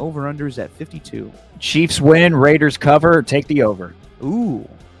favorites, and the over-under is at 52. Chiefs win, Raiders cover, take the over. Ooh.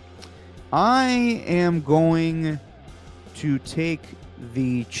 I am going to take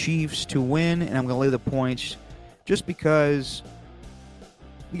the Chiefs to win, and I'm going to lay the points just because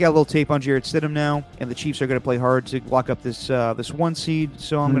we got a little tape on Jarrett Stidham now, and the Chiefs are going to play hard to lock up this 1 seed,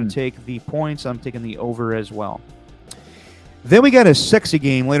 so I'm going to take the points. I'm taking the over as well. Then we got a sexy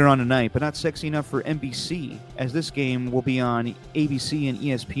game later on tonight, but not sexy enough for NBC, as this game will be on ABC and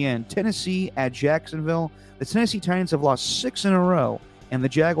ESPN. Tennessee at Jacksonville. The Tennessee Titans have lost 6 in a row, and the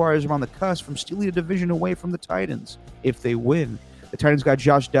Jaguars are on the cusp from stealing a division away from the Titans if they win. The Titans got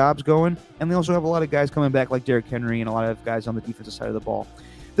Josh Dobbs going, and they also have a lot of guys coming back like Derrick Henry and a lot of guys on the defensive side of the ball.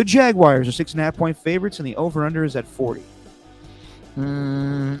 The Jaguars are 6.5-point favorites, and the over-under is at 40.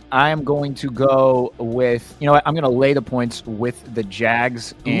 I am going to go with, you know what? I'm going to lay the points with the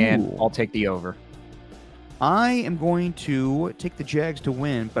Jags, and I'll take the over. I am going to take the Jags to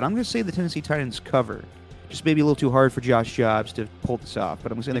win, but I'm going to say the Tennessee Titans cover. Just maybe a little too hard for Josh Dobbs to pull this off,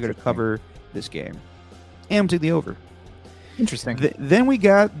 but I'm going to say they're going to cover this game. And I'm going to take the over. Interesting. Then we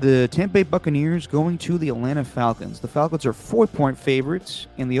got the Tampa Bay Buccaneers going to the Atlanta Falcons. The Falcons are 4-point favorites,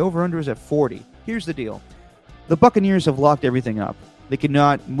 and the over-under is at 40. Here's the deal. The Buccaneers have locked everything up. They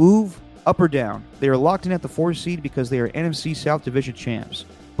cannot move up or down. They are locked in at the 4 seed because they are NFC South Division champs.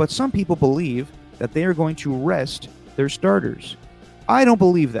 But some people believe that they are going to rest their starters. I don't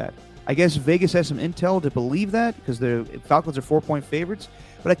believe that. I guess Vegas has some intel to believe that because the Falcons are 4-point favorites.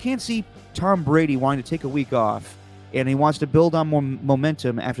 But I can't see Tom Brady wanting to take a week off, and he wants to build on more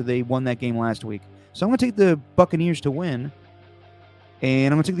momentum after they won that game last week. So I'm going to take the Buccaneers to win,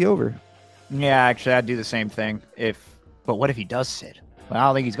 and I'm going to take the over. Yeah, actually, I'd do the same thing. But what if he does sit? Well, I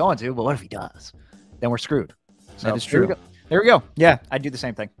don't think he's going to, but what if he does? Then we're screwed. So that is true. There we go. Yeah, I'd do the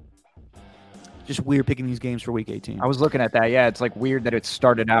same thing. Just weird picking these games for Week 18. I was looking at that. Yeah, it's like weird that it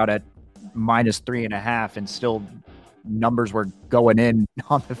started out at -3.5 and still numbers were going in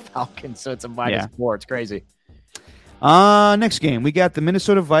on the Falcons, so it's a -4. It's crazy. Next game, we got the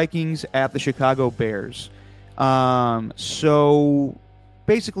Minnesota Vikings at the Chicago Bears. So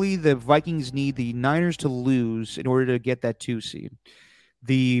basically, the Vikings need the Niners to lose in order to get that 2 seed.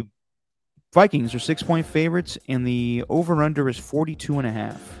 The Vikings are 6-point favorites, and the over-under is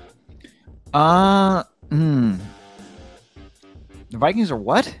 42.5. The Vikings are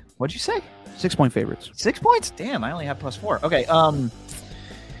what? What'd you say? 6-point favorites. 6 points? Damn, I only have +4. Okay.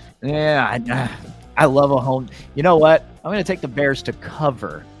 Yeah, I love a home. You know what? I'm going to take the Bears to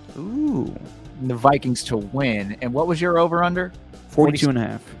cover. Ooh. And the Vikings to win. And what was your over-under?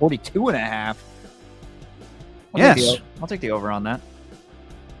 42.5. 42.5. Yes. I'll take the over on that.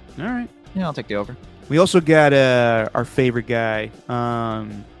 All right. Yeah, I'll take the over. We also got our favorite guy,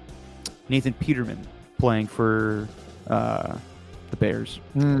 Nathan Peterman, playing for the Bears.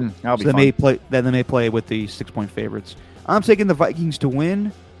 That'll be fun. They may play with the 6-point favorites. I'm taking the Vikings to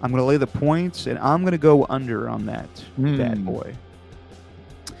win. I'm going to lay the points, and I'm going to go under on that bad boy.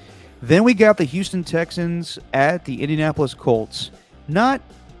 Then we got the Houston Texans at the Indianapolis Colts. Not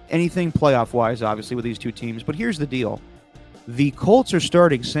anything playoff-wise, obviously, with these two teams, but here's the deal. The Colts are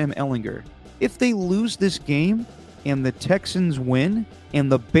starting Sam Ehlinger. If they lose this game and the Texans win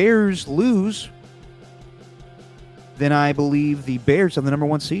and the Bears lose, then I believe the Bears have the number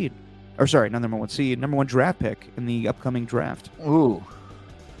 1 seed. Or sorry, not number 1 seed, number 1 draft pick in the upcoming draft. Ooh.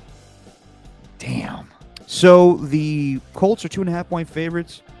 Damn. So the Colts are 2.5-point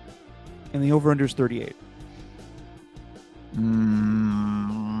favorites, and the over-under is 38. You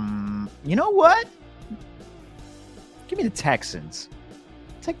know what? Give me the Texans.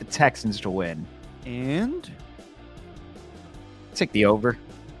 Take the Texans to win. And? Take the over.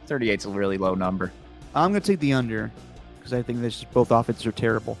 38's a really low number. I'm going to take the under, because I think both offenses are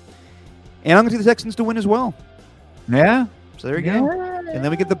terrible. And I'm going to take the Texans to win as well. Yeah. So there you go. And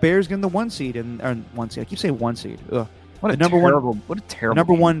then we get the Bears getting the 1 seed. Or 1 seed. I keep saying 1 seed. Ugh. What a terrible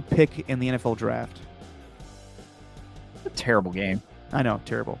number game. 1 pick in the NFL draft. What a terrible game. I know,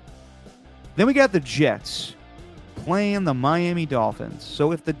 terrible. Then we got the Jets playing the Miami Dolphins.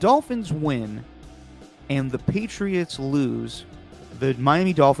 So if the Dolphins win and the Patriots lose, the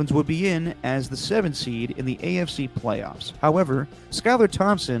Miami Dolphins would be in as the 7th seed in the AFC playoffs. However, Skylar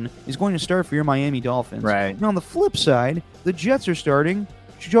Thompson is going to start for your Miami Dolphins. Right. Now, on the flip side, the Jets are starting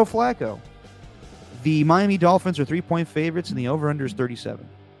Joe Flacco. The Miami Dolphins are 3-point favorites, and the over-under is 37.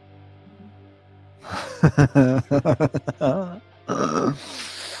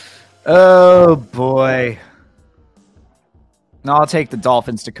 Oh, boy. No, I'll take the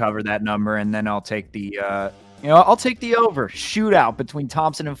Dolphins to cover that number, and then I'll take the I'll take the over. Shootout between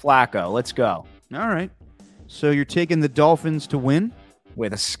Thompson and Flacco. Let's go. All right. So you're taking the Dolphins to win?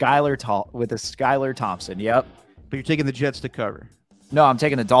 With a Skylar Thompson, yep. But you're taking the Jets to cover? No, I'm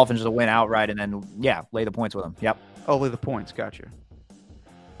taking the Dolphins to win outright and then, lay the points with them. Yep. Oh, lay the points. Gotcha.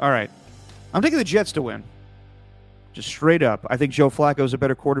 All right. I'm taking the Jets to win. Just straight up. I think Joe Flacco is a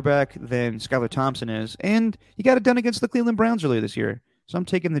better quarterback than Skylar Thompson is. And he got it done against the Cleveland Browns earlier this year. So I'm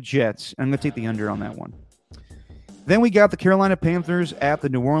taking the Jets. And I'm going to take the under on that one. Then we got the Carolina Panthers at the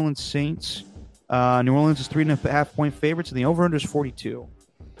New Orleans Saints. New Orleans is 3.5-point favorites, and the over-under is 42.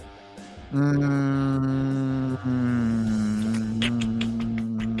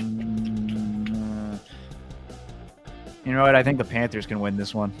 You know what? I think the Panthers can win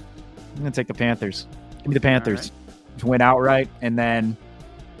this one. I'm going to take the Panthers. Give me the Panthers to win outright, and then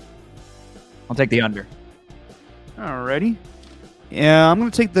I'll take the under. Alrighty. Yeah, I'm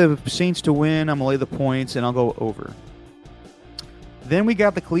going to take the Saints to win. I'm going to lay the points, and I'll go over. Then we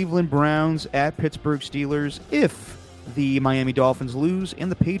got the Cleveland Browns at Pittsburgh Steelers. If the Miami Dolphins lose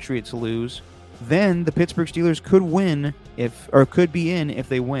and the Patriots lose, then the Pittsburgh Steelers could win could be in if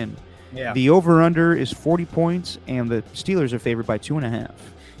they win. Yeah. The over-under is 40 points, and the Steelers are favored by 2.5.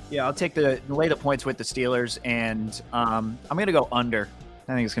 Yeah, I'll lay the points with the Steelers, and I'm going to go under.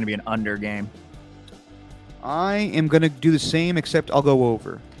 I think it's going to be an under game. I am going to do the same, except I'll go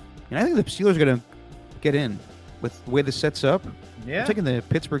over. And I think the Steelers are going to get in with the way this sets up. Yeah. I'm taking the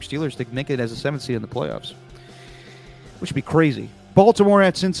Pittsburgh Steelers to make it as a 7th seed in the playoffs, which would be crazy. Baltimore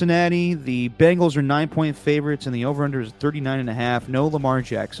at Cincinnati. The Bengals are 9-point favorites, and the over-under is 39.5. No Lamar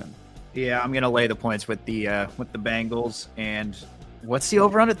Jackson. Yeah, I'm going to lay the points with the Bengals. And what's the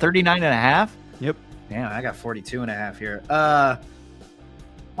over-under? 39.5? Yep. Damn, I got 42.5 here.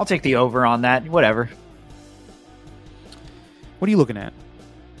 I'll take the over on that. Whatever. What are you looking at?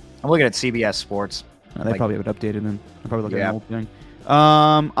 I'm looking at CBS Sports. They probably have it updated then. I'm probably looking at an old thing.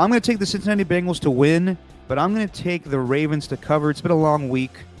 I'm going to take the Cincinnati Bengals to win, but I'm going to take the Ravens to cover. It's been a long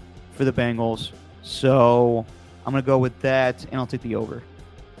week for the Bengals, so I'm going to go with that, and I'll take the over.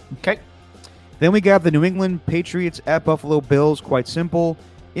 Okay. Then we got the New England Patriots at Buffalo Bills. Quite simple.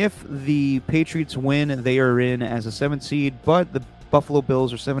 If the Patriots win, they are in as a 7th seed, but the Buffalo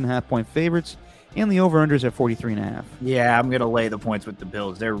Bills are 7.5-point favorites, and the over-under is at 43.5. Yeah, I'm going to lay the points with the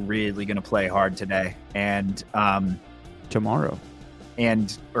Bills. They're really going to play hard today. And tomorrow.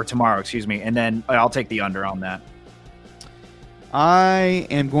 Or tomorrow, excuse me. And then I'll take the under on that. I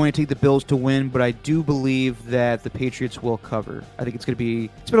am going to take the Bills to win, but I do believe that the Patriots will cover. I think it's been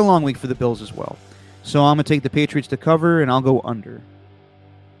a long week for the Bills as well. So I'm going to take the Patriots to cover, and I'll go under.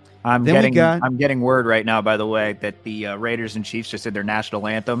 I'm getting word right now, by the way, that the Raiders and Chiefs just did their national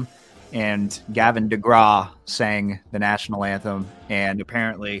anthem, and Gavin DeGraw sang the national anthem, and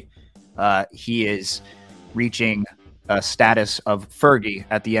apparently he is reaching a status of Fergie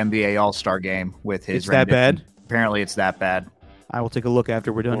at the NBA All-Star game with his rendition. That bad? Apparently it's that bad. I will take a look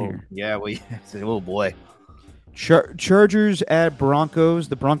after we're done here. Yeah, oh boy. Chargers at Broncos.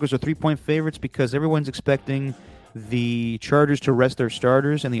 The Broncos are 3-point favorites because everyone's expecting the Chargers to rest their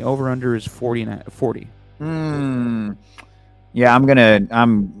starters, and the over-under is 40. Yeah,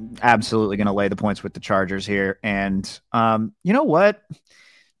 I'm absolutely gonna lay the points with the Chargers here. And you know what?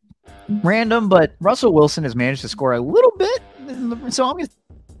 Random, but Russell Wilson has managed to score a little bit, so I'm gonna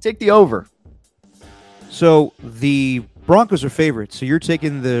take the over. So the Broncos are favorites. So you're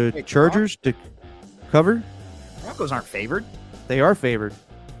taking the Chargers to cover? Broncos aren't favored. They are favored.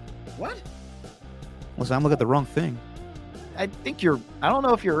 What? Listen, I'm looking at the wrong thing. I don't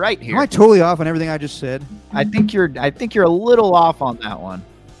know if you're right here. Am I totally off on everything I just said? I think you're a little off on that one.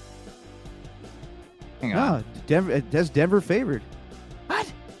 Hang on. Denver favored.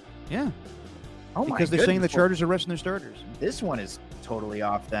 What? Yeah. Oh my Because they're saying the Chargers are resting their starters. This one is totally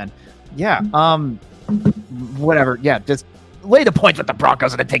off then. Yeah. Whatever. Yeah, just lay the points with the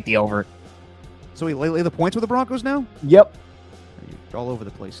Broncos and then take the over. So we lay the points with the Broncos now? Yep. You're all over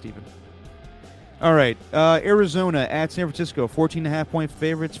the place, Steven. All right. Arizona at San Francisco, 14.5-point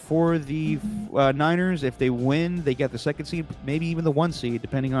favorites for the Niners. If they win, they get the 2nd seed, maybe even the 1 seed,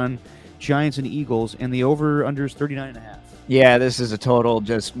 depending on Giants and Eagles. And the over-under is 39.5. Yeah, this is a total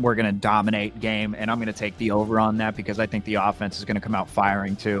we're going to dominate game, and I'm going to take the over on that because I think the offense is going to come out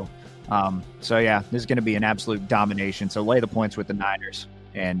firing too. So, yeah, this is going to be an absolute domination. So lay the points with the Niners.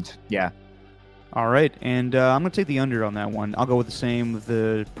 And, yeah. All right, and I'm going to take the under on that one. I'll go with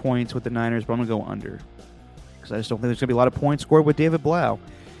the points with the Niners, but I'm going to go under because I just don't think there's going to be a lot of points scored with David Blau.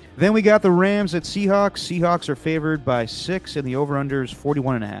 Then we got the Rams at Seahawks. Seahawks are favored by 6, and the over-under is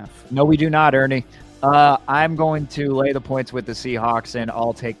 41.5. No, we do not, Ernie. I'm going to lay the points with the Seahawks, and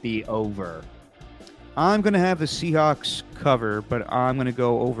I'll take the over. I'm going to have the Seahawks cover, but I'm going to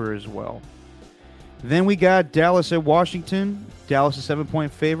go over as well. Then we got Dallas at Washington. Dallas is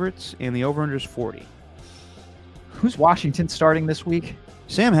 7-point favorites, and the over-under is 40. Who's Washington starting this week?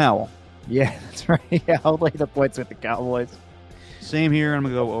 Sam Howell. Yeah, that's right. Yeah, I'll lay the points with the Cowboys. Same here. I'm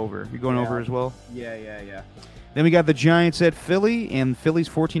going to go over. You going over as well? Yeah. Then we got the Giants at Philly, and Philly's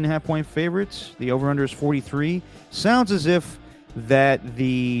 14.5-point favorites. The over-under is 43. Sounds as if that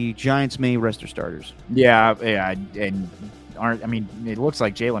the Giants may rest their starters. Yeah, and it looks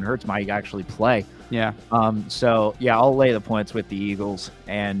like Jalen Hurts might actually play. Yeah. So, yeah, I'll lay the points with the Eagles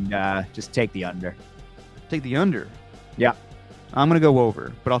and just take the under. Take the under? Yeah. I'm going to go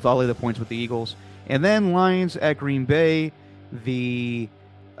over, but I'll lay the points with the Eagles. And then Lions at Green Bay. The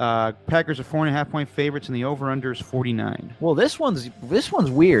Packers are 4.5-point favorites, and the over/under is 49. Well, this one's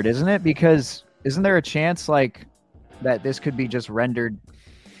weird, isn't it? Because isn't there a chance like that this could be just rendered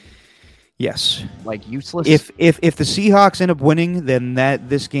yes, like useless? If the Seahawks end up winning, then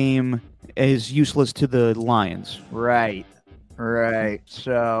this game is useless to the Lions. Right.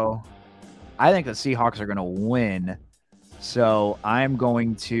 So I think the Seahawks are going to win. So I'm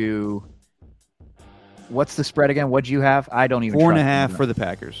going to. What's the spread again? What'd you have? I don't even. 4.5 for the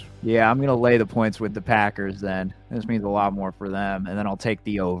Packers. Yeah, I'm going to lay the points with the Packers then. This means a lot more for them. And then I'll take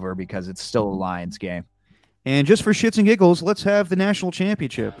the over because it's still a Lions game. And just for shits and giggles, let's have the national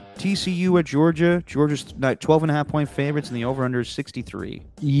championship. TCU at Georgia. Georgia's 12.5-point favorites, and the over/under is 63.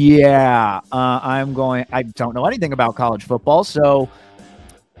 Yeah, I don't know anything about college football, so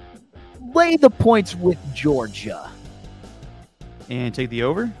lay the points with Georgia. And take the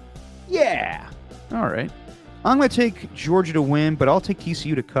over? Yeah. All right. I'm going to take Georgia to win, but I'll take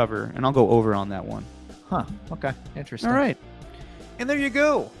TCU to cover, and I'll go over on that one. Huh. Okay. Interesting. All right. And there you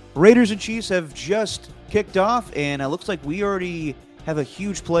go. Raiders and Chiefs have just kicked off, and it looks like we already have a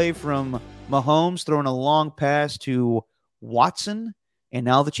huge play from Mahomes throwing a long pass to Watson, and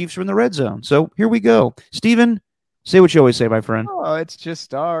now the Chiefs are in the red zone. So here we go. Steven, say what you always say, my friend. Oh, it's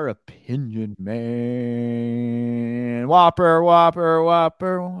just our opinion, man. Whopper.